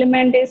heating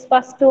element is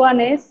first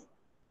one is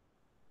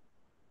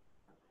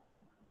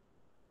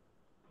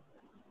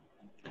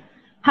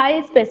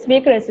high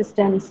specific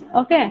resistance.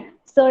 Okay,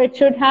 so it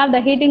should have,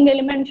 the heating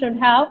element should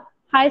have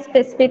high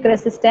specific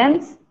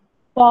resistance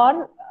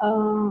for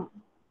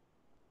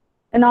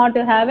in order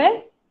to have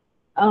a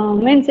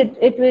means if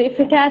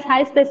it has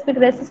high specific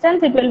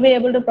resistance, it will be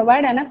able to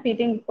provide enough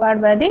heating required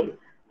by the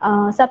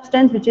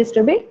substance which is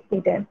to be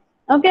heated.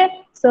 Okay,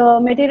 so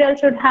material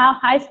should have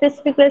high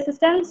specific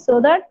resistance so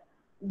that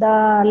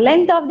the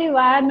length of the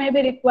wire may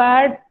be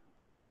required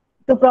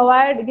to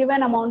provide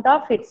given amount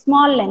of heat,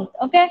 small length.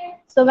 Okay,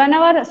 so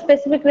whenever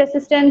specific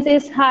resistance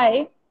is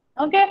high,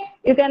 okay,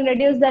 you can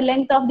reduce the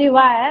length of the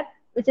wire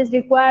which is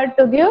required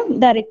to give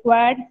the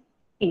required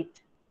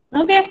heat.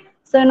 Okay,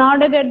 so in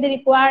order to get the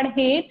required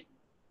heat,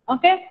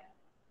 okay,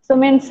 so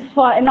means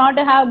for in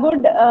order to have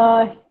good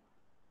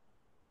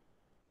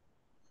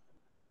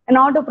in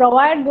order to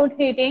provide good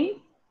heating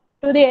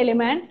to the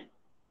element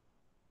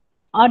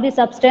or the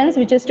substance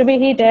which is to be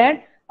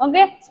heated,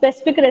 okay,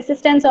 specific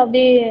resistance of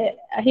the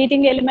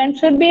heating element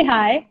should be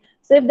high.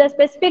 So if the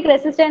specific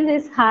resistance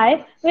is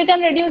high, we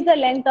can reduce the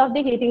length of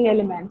the heating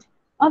element.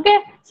 Okay,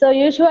 so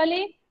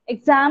usually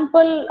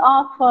example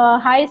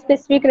of high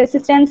specific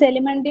resistance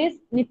element is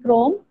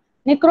nichrome.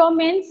 Nichrome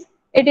means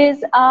it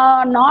is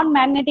a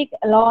non-magnetic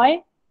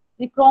alloy.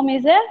 Nichrome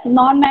is a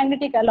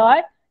non-magnetic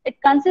alloy. It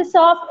consists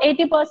of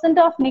 80%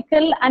 of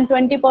nickel and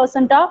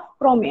 20% of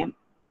chromium.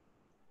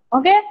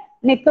 Okay,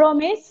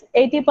 nichrome is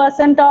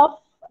 80% of,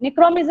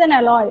 nichrome is an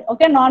alloy,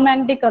 okay,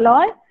 non-magnetic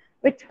alloy,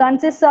 which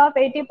consists of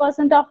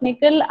 80% of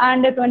nickel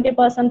and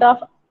 20%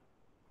 of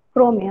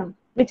chromium,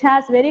 which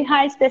has very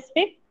high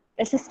specific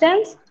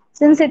resistance.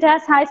 Since it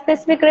has high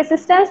specific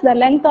resistance, the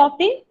length of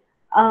the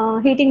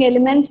heating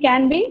element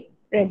can be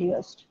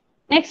reduced.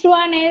 Next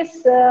one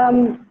is,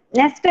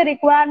 next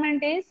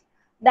requirement is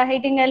the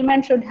heating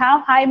element should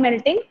have high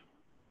melting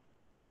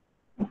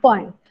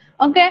point.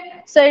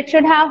 Okay, so it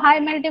should have high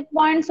melting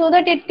point so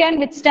that it can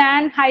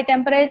withstand high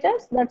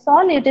temperatures. That's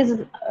all. It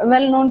is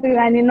well known to you.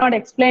 I need not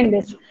explain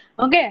this.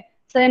 Okay,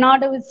 so in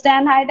order to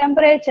withstand high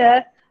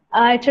temperature,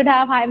 it should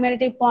have high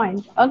melting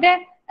point.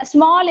 Okay, a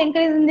small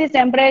increase in this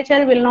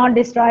temperature will not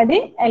destroy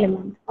the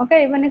element.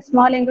 Okay, even if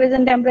small increase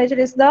in temperature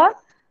is there,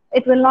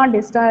 it will not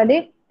destroy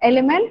the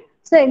element.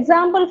 So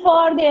example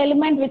for the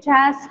element which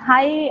has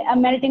high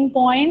melting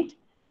point,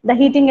 the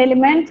heating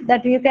element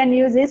that you can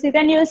use is, you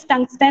can use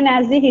tungsten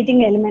as the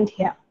heating element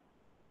here.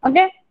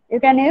 Okay, you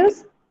can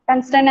use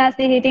tungsten as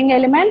the heating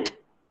element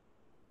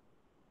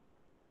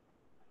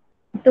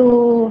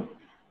to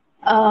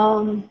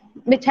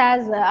which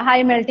has a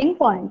high melting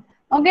point.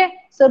 Okay,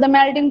 so the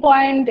melting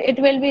point,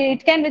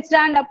 it can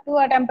withstand up to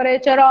a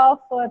temperature of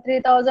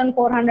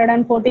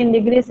 3414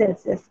 degrees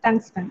Celsius,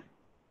 tungsten.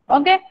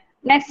 Okay,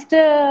 next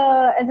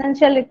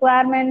essential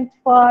requirement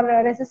for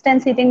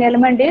resistance heating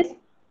element is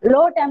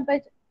low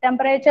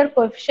temperature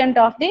coefficient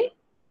of the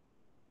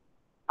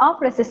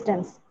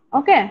resistance.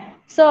 Okay,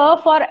 so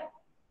for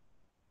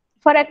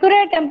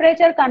accurate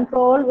temperature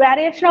control,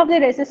 variation of the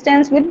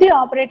resistance with the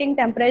operating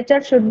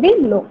temperature should be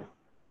low.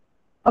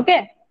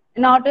 Okay,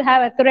 in order to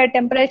have accurate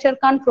temperature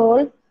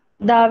control,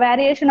 the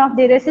variation of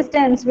the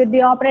resistance with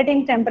the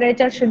operating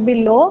temperature should be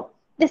low.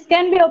 This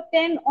can be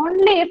obtained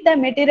only if the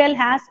material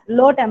has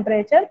low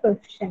temperature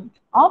coefficient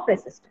of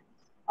resistance.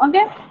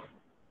 Okay,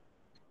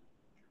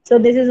 so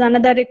this is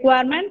another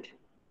requirement.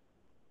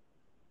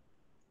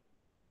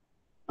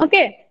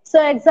 Okay,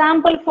 so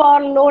example for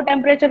low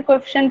temperature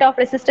coefficient of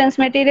resistance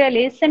material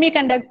is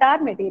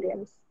semiconductor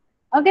materials.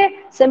 Okay,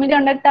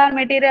 semiconductor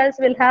materials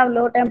will have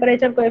low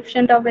temperature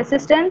coefficient of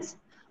resistance.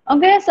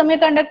 Okay,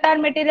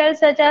 semiconductor materials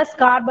such as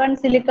carbon,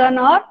 silicon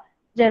or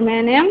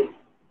germanium,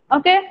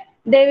 okay,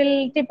 they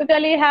will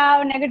typically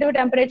have negative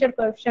temperature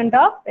coefficient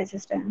of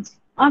resistance.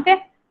 Okay,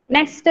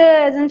 next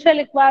essential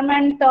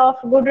requirement of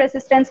good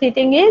resistance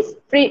heating is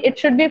it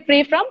should be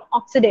free from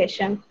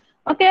oxidation.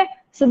 Okay,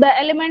 so the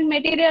element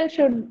material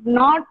should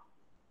not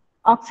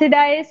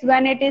oxidize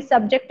when it is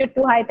subjected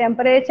to high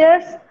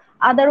temperatures.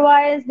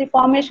 Otherwise, the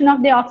formation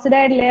of the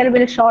oxide layer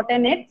will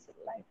shorten its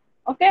life.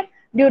 Okay,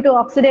 due to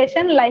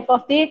oxidation, life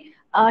of the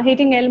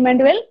heating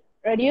element will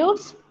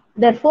reduce.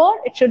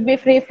 Therefore, it should be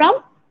free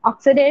from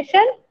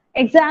oxidation.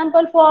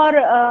 Example for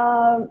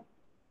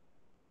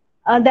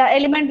the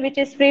element which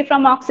is free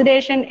from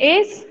oxidation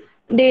is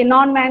the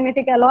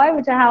non-magnetic alloy,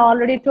 which I have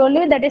already told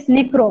you, that is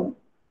nichrome.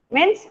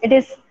 Means it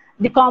is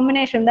the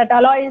combination, that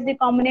alloy is the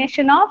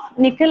combination of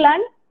nickel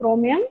and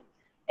chromium,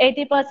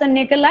 80%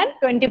 nickel and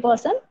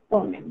 20%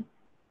 chromium.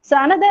 So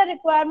another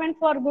requirement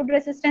for good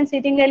resistance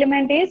heating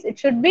element is it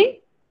should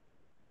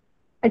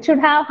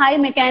have high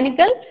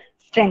mechanical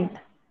strength.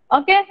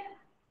 Okay,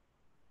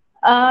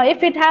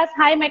 if it has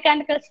high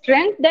mechanical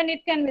strength, then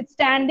it can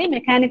withstand the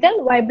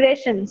mechanical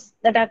vibrations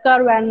that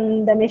occur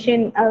when the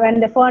machine,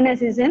 when the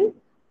furnace is in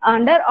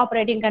under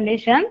operating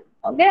condition.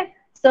 Okay,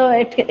 so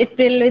it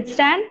will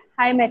withstand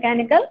high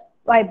mechanical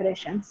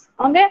vibrations.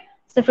 Okay,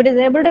 so if it is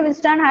able to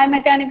withstand high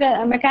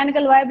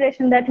mechanical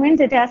vibration, that means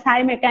it has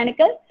high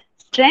mechanical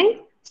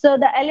strength. So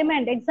the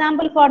element,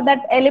 example for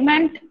that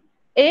element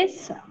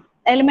is,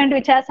 element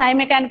which has high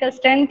mechanical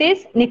strength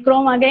is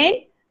nichrome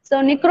again. So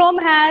nichrome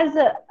has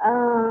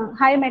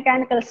high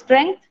mechanical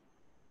strength.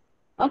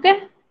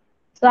 Okay,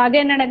 so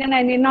again and again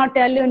I need not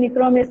tell you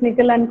nichrome is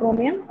nickel and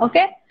chromium.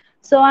 Okay,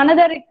 so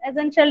another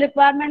essential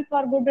requirement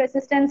for good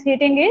resistance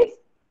heating is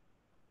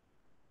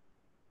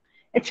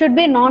it should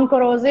be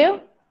non-corrosive.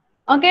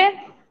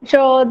 Okay,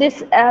 So this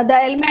the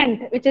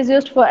element which is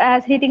used for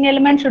as heating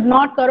element should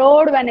not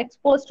corrode when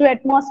exposed to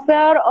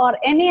atmosphere or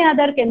any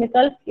other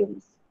chemical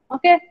fumes.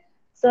 Okay.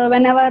 So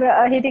whenever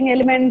a heating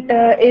element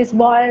is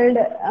boiled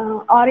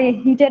or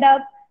heated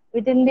up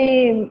within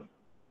the,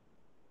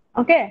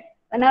 okay,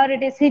 whenever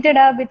it is heated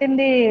up within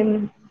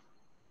the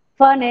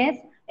furnace,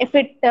 if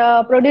it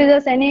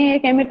produces any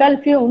chemical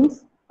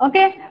fumes,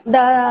 okay,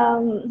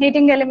 the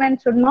heating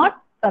element should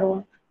not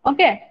corrode.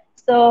 Okay.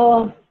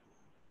 So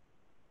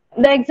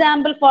the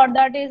example for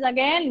that is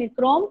again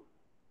nichrome.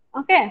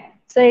 Okay,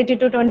 so 80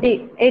 to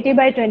 20, 80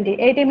 by 20.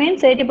 80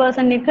 means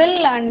 80%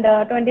 nickel and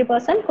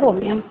 20%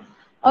 chromium.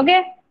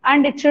 Okay,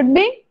 and it should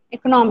be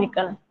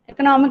economical.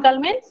 Economical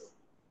means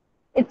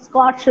its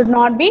cost should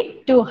not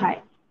be too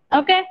high.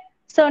 Okay,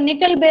 so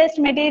nickel based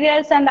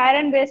materials and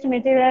iron based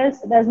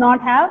materials does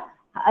not have,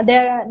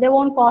 they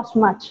won't cost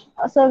much.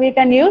 So we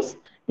can use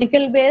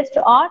nickel based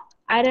or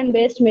iron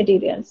based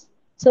materials.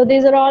 So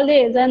these are all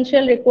the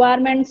essential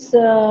requirements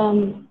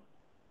for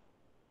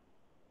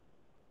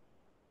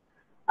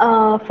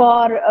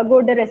a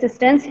good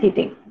resistance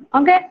heating.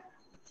 Okay,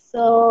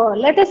 so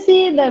let us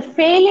see the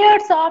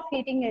failures of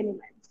heating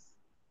elements.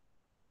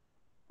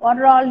 What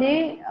are all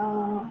the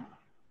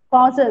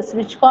causes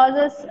which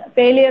causes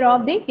failure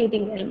of the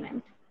heating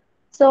element?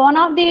 So one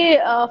of the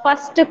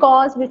first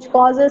cause which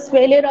causes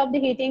failure of the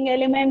heating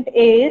element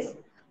is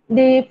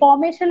the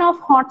formation of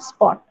hot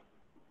spot.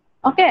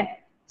 Okay,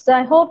 so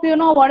I hope you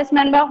know what is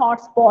meant by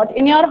hot spot.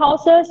 In your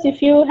houses,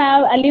 if you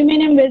have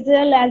aluminum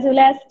vessel as well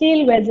as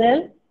steel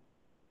vessel,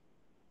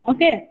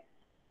 okay,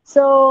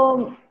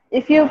 so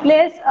if you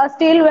place a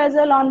steel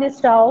vessel on the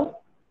stove,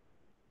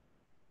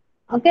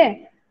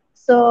 okay,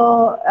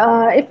 so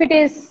if it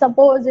is,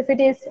 suppose if it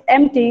is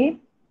empty,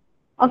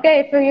 okay,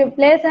 if you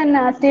place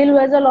an steel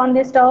vessel on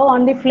the stove,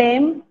 on the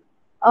flame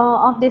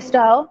of the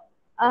stove,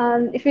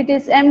 and if it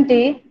is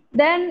empty,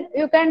 then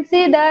you can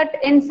see that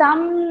in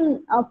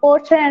some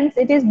portions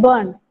it is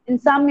burned, in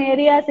some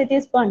areas it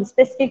is burned,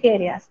 specific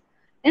areas.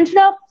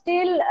 Instead of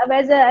steel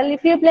vessel,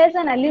 if you place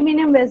an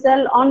aluminum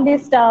vessel on the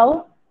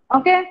stove,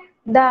 okay,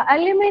 the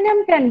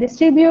aluminum can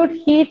distribute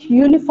heat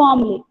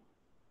uniformly.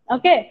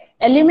 Okay,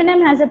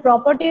 aluminum has a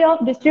property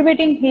of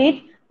distributing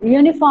heat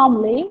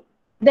uniformly.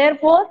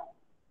 Therefore,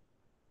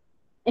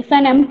 if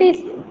an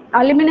empty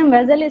aluminum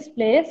vessel is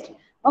placed,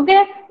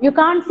 okay, you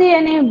can't see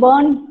any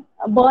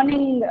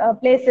burning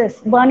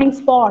places, burning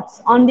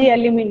spots on the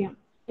aluminum.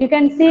 You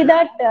can see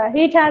that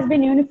heat has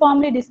been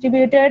uniformly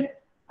distributed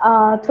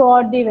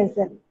throughout the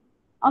vessel.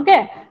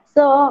 Okay,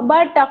 so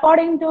but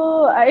according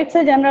to it's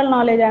a general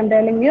knowledge I'm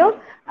telling you.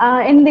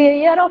 In the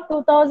year of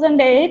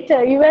 2008,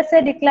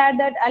 USA declared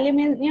that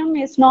aluminum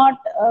is not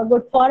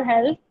good for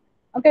health.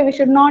 Okay, we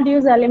should not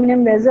use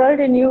aluminum vessels.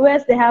 In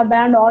US, they have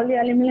banned all the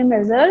aluminum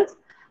vessels.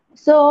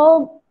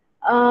 So,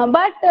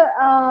 but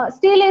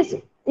steel is,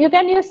 you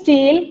can use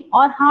steel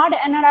or hard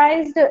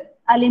anodized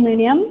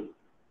aluminum,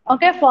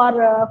 okay,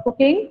 for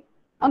cooking.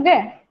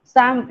 Okay,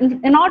 so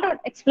in order to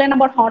explain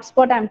about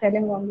hotspot, I'm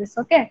telling all this.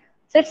 Okay,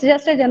 so it's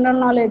just a general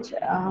knowledge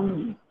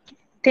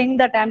thing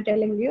that I'm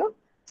telling you.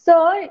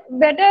 So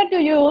better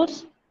to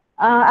use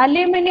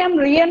aluminum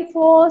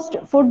reinforced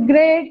food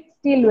grade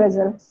steel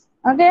vessels.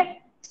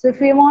 Okay, so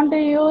if you want to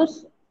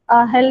use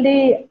a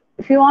healthy,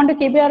 if you want to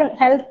keep your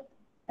health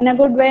in a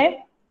good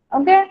way,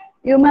 okay,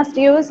 you must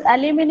use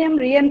aluminum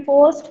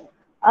reinforced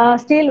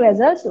steel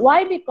vessels.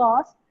 Why?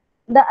 Because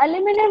the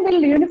aluminum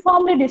will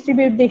uniformly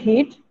distribute the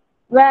heat,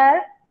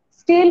 where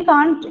steel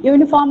can't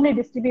uniformly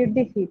distribute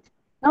the heat.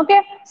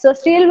 Okay, so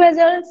steel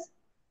vessels,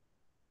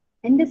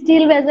 in the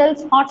steel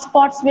vessels, hot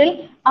spots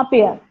will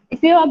appear.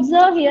 If you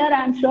observe here,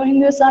 I am showing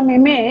you some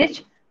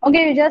image.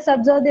 Okay, you just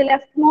observe the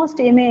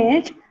leftmost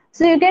image.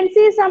 So you can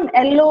see some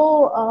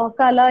yellow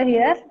color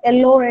here,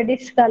 yellow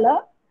reddish color.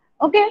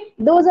 Okay,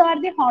 those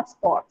are the hot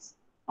spots.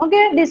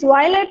 Okay, this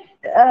violet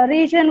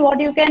region,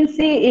 what you can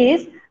see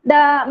is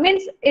the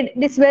means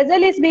this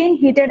vessel is being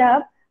heated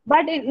up,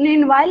 but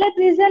in violet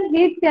region,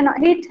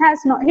 heat has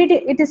no heat.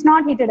 It is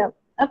not heated up.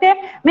 Okay,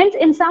 means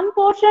in some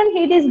portion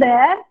heat is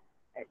there,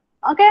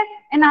 okay,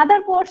 in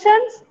other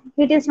portions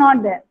it is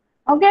not there.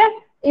 Okay,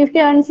 if you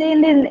can see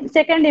in the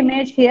second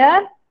image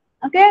here,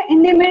 okay,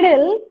 in the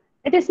middle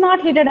it is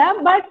not heated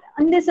up, but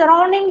in the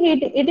surrounding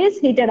heat it is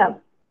heated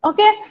up.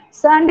 Okay,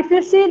 so and if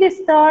you see this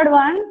third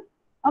one,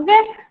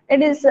 okay,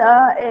 it is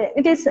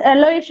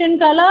yellowish in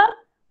color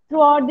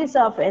throughout the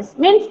surface,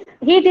 means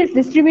heat is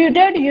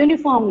distributed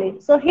uniformly.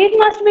 So heat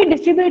must be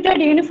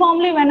distributed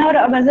uniformly whenever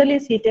a vessel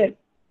is heated.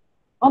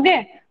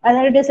 Okay,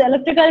 whether it is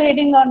electrical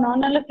heating or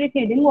non-electric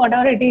heating,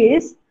 whatever it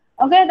is,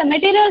 okay, the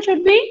material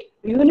should be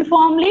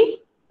uniformly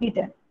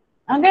heated.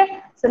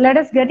 Okay, so let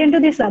us get into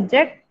the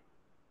subject.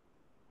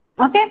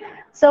 Okay,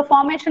 so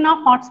formation of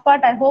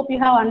hotspot, I hope you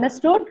have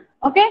understood.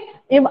 Okay,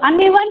 if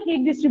uneven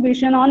heat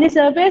distribution on the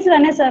surface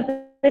when a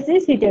surface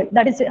is heated,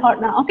 that is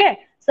hot now. Okay,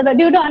 so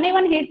due to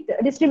uneven heat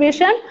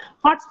distribution,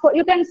 hotspot,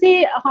 you can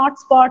see hot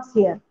spots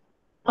here.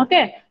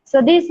 Okay,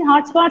 so these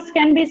hotspots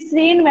can be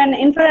seen when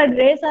infrared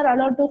rays are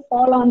allowed to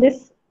fall on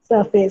this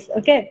surface.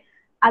 Okay,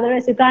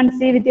 otherwise you can't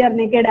see with your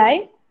naked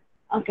eye.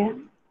 Okay.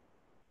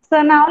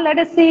 So now let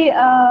us see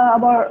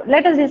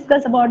let us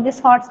discuss about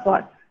this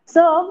hotspot.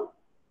 So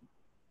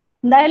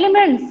the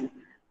elements,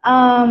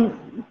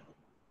 um,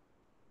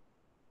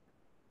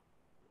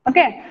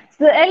 okay,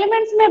 so the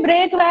elements may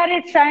break where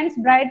it shines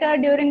brighter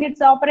during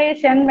its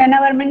operation.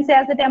 Whenever, means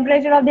as the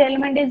temperature of the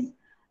element is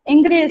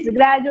increased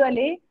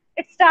gradually,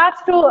 it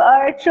starts to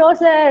it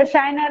shows a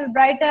shiner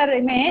brighter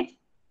image.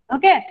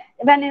 Okay,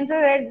 when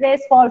infrared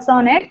rays falls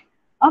on it.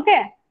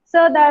 Okay,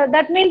 so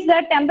that means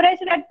that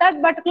temperature at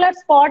that particular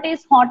spot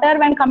is hotter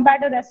when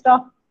compared to rest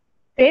of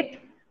it.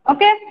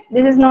 Okay,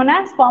 this is known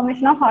as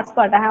formation of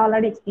hotspot. I have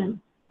already explained.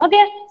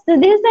 Okay, so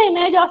this is the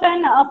image of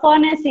an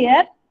furnace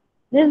here.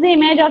 This is the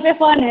image of a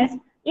furnace.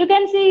 You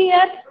can see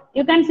here,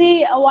 you can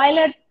see a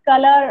violet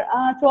color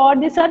throughout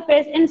the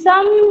surface.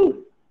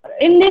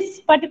 In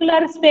this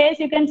particular space,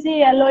 you can see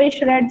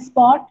yellowish red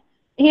spot.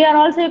 Here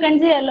also you can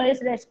see yellowish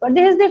red spot.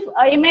 This is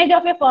the image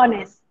of a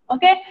furnace.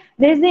 Okay,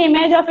 this is the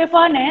image of a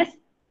furnace.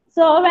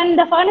 So when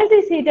the furnace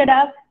is heated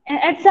up,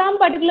 at some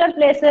particular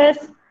places,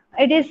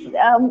 it is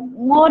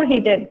more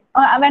heated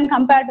when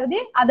compared to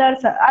the other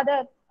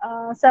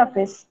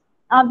surface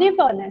of the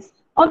furnace.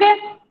 Okay,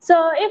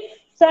 so if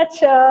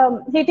such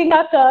heating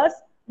occurs,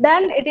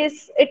 then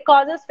it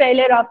causes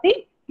failure of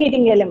the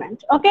heating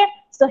element. Okay,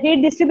 so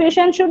heat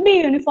distribution should be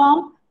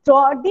uniform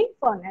throughout the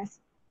furnace.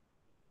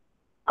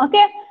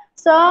 Okay,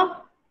 so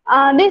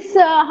these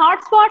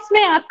hotspots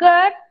may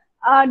occur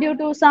due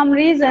to some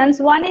reasons.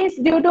 One is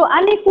due to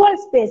unequal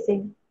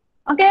spacing.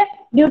 Okay,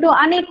 due to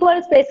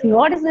unequal spacing.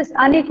 What is this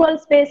unequal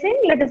spacing?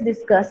 Let us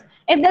discuss.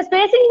 If the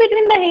spacing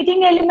between the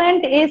heating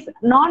element is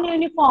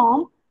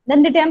non-uniform,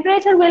 then the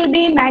temperature will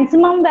be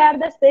maximum where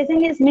the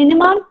spacing is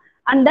minimum,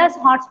 and thus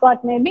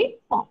hotspot may be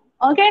formed.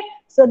 Okay,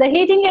 so the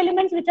heating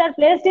elements which are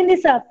placed in the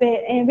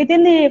surface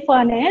within the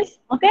furnace.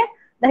 Okay,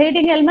 the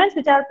heating elements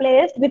which are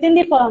placed within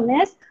the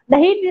furnace, the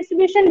heat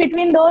distribution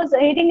between those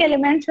heating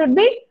elements should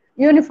be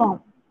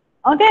uniform.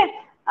 Okay,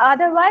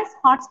 otherwise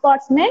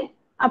hotspots may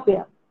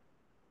appear.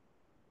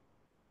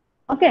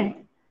 Okay,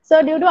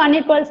 so due to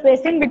unequal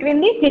spacing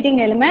between the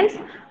heating elements,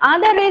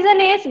 other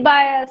reason is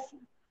bias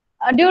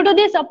due to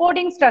the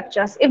supporting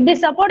structures. If the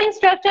supporting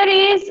structure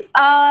is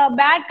a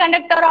bad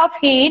conductor of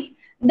heat,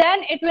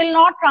 then it will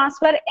not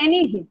transfer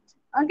any heat.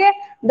 Okay,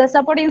 the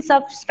supporting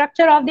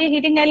substructure of the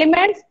heating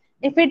elements,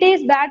 if it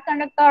is bad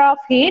conductor of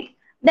heat,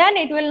 then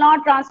it will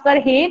not transfer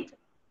heat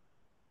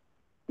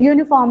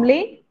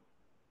uniformly.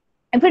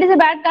 If it is a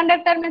bad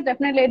conductor, means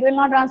definitely it will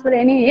not transfer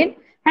any heat.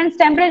 Hence,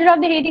 temperature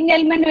of the heating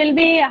element will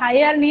be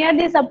higher near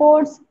the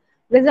supports,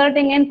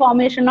 resulting in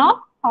formation of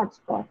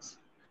hotspots.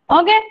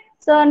 Okay,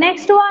 so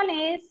next one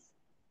is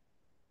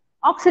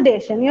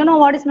oxidation. You know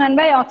what is meant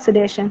by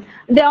oxidation.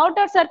 The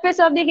outer surface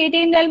of the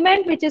heating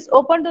element, which is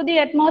open to the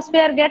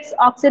atmosphere, gets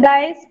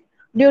oxidized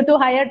due to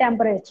higher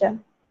temperature.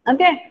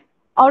 Okay,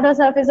 outer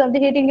surface of the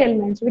heating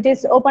elements, which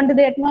is open to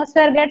the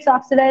atmosphere, gets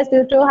oxidized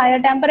due to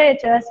higher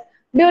temperatures.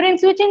 During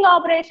switching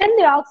operation,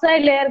 the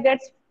oxide layer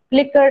gets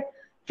flickered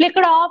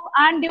off,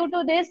 and due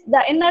to this,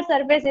 the inner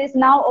surface is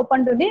now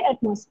open to the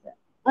atmosphere.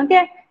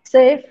 Okay, so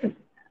if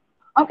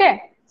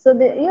okay, so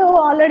you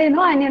already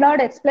know, I need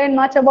not explain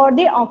much about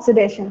the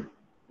oxidation.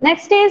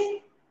 Next is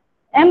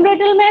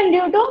embrittlement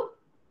due to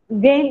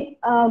gain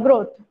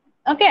growth.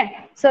 Okay,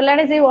 so let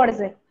us see what is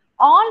it.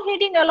 All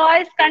heating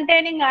alloys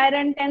containing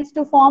iron tends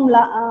to form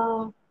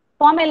a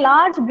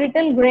large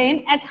brittle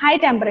grain at high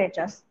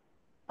temperatures.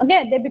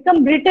 Okay, they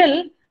become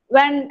brittle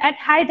when at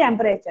high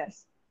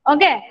temperatures.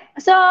 Okay,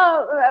 so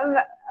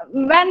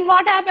when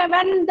what happens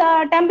when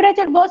the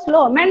temperature goes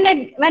low, when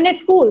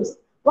it cools,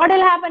 what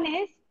will happen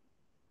is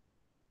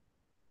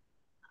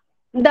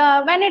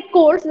when it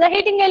cools, the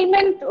heating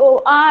element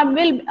are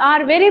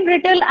very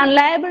brittle and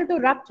liable to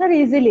rupture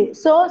easily.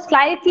 So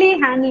slightest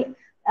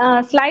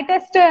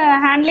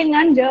handling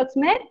and jerks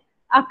may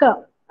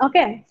occur.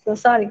 Okay, so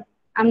sorry,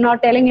 I'm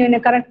not telling you in a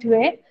correct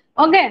way.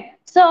 Okay,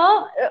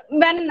 so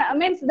when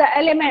means the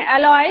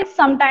alloys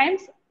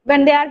sometimes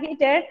when they are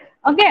heated.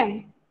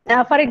 Okay,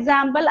 for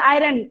example,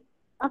 iron.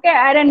 Okay,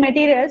 iron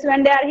materials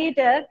when they are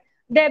heated,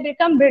 they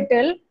become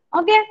brittle.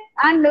 Okay,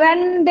 and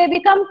when they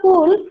become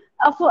cool,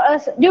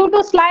 due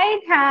to slight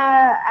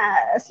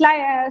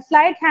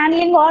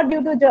handling or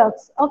due to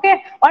jerks,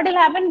 okay, what will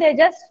happen, they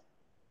just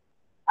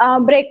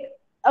break.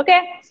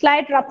 Okay,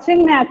 slight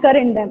rupturing may occur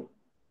in them.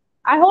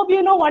 I hope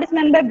you know what is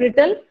meant by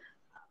brittle.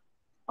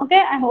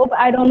 Okay,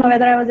 I don't know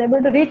whether I was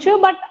able to reach you,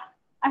 but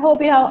I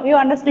hope you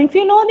understand. If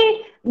you know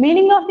the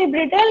meaning of the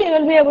brittle, you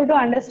will be able to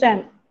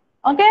understand.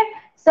 Okay,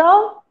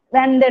 so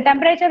when the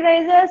temperature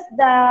rises,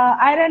 the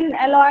iron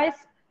alloys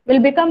will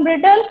become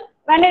brittle.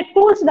 When it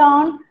cools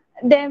down,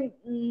 the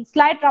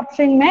slight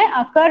rupturing may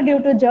occur due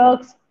to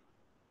jerks,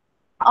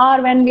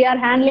 or when we are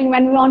handling,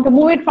 when we want to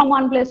move it from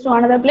one place to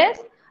another place,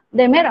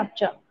 they may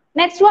rupture.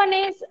 Next one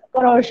is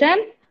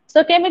corrosion.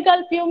 So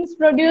chemical fumes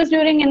produced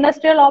during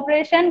industrial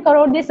operation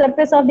corrode the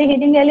surface of the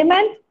heating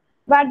element,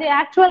 where the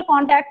actual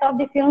contact of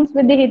the fumes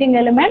with the heating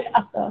element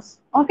occurs.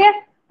 Okay,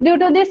 due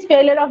to this,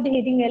 failure of the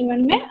heating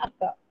element may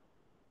occur.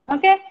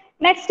 Okay,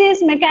 next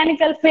is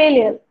mechanical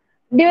failure.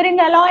 during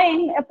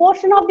alloying, a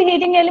portion of the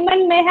heating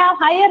element may have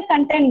higher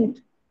content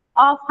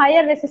of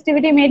higher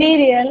resistivity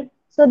material.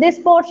 So this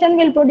portion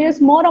will produce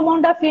more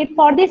amount of heat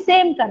for the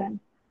same current.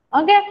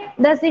 Okay,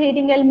 thus the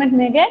heating element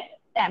may get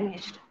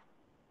damaged.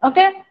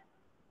 Okay.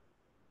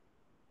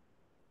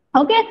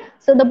 Okay,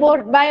 so the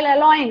while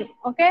alloying,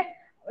 okay,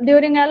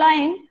 during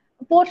alloying,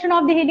 a portion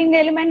of the heating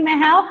element may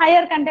have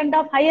higher content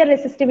of higher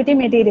resistivity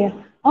material.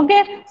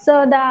 Okay,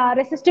 so the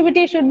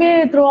resistivity should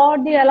be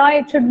throughout the alloy,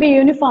 it should be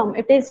uniform.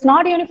 If it is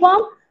not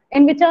uniform,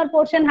 in whichever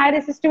portion high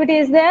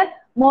resistivity is there,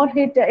 more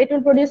heat, it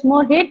will produce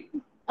more heat.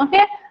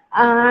 Okay,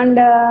 and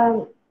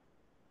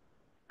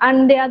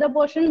the other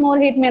portion, more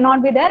heat may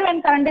not be there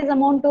when current is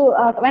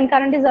when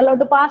current is allowed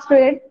to pass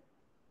through it.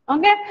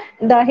 Okay,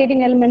 the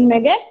heating element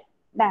may get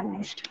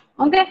damaged.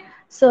 Okay,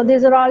 so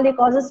these are all the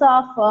causes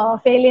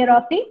of failure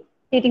of the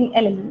heating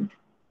element.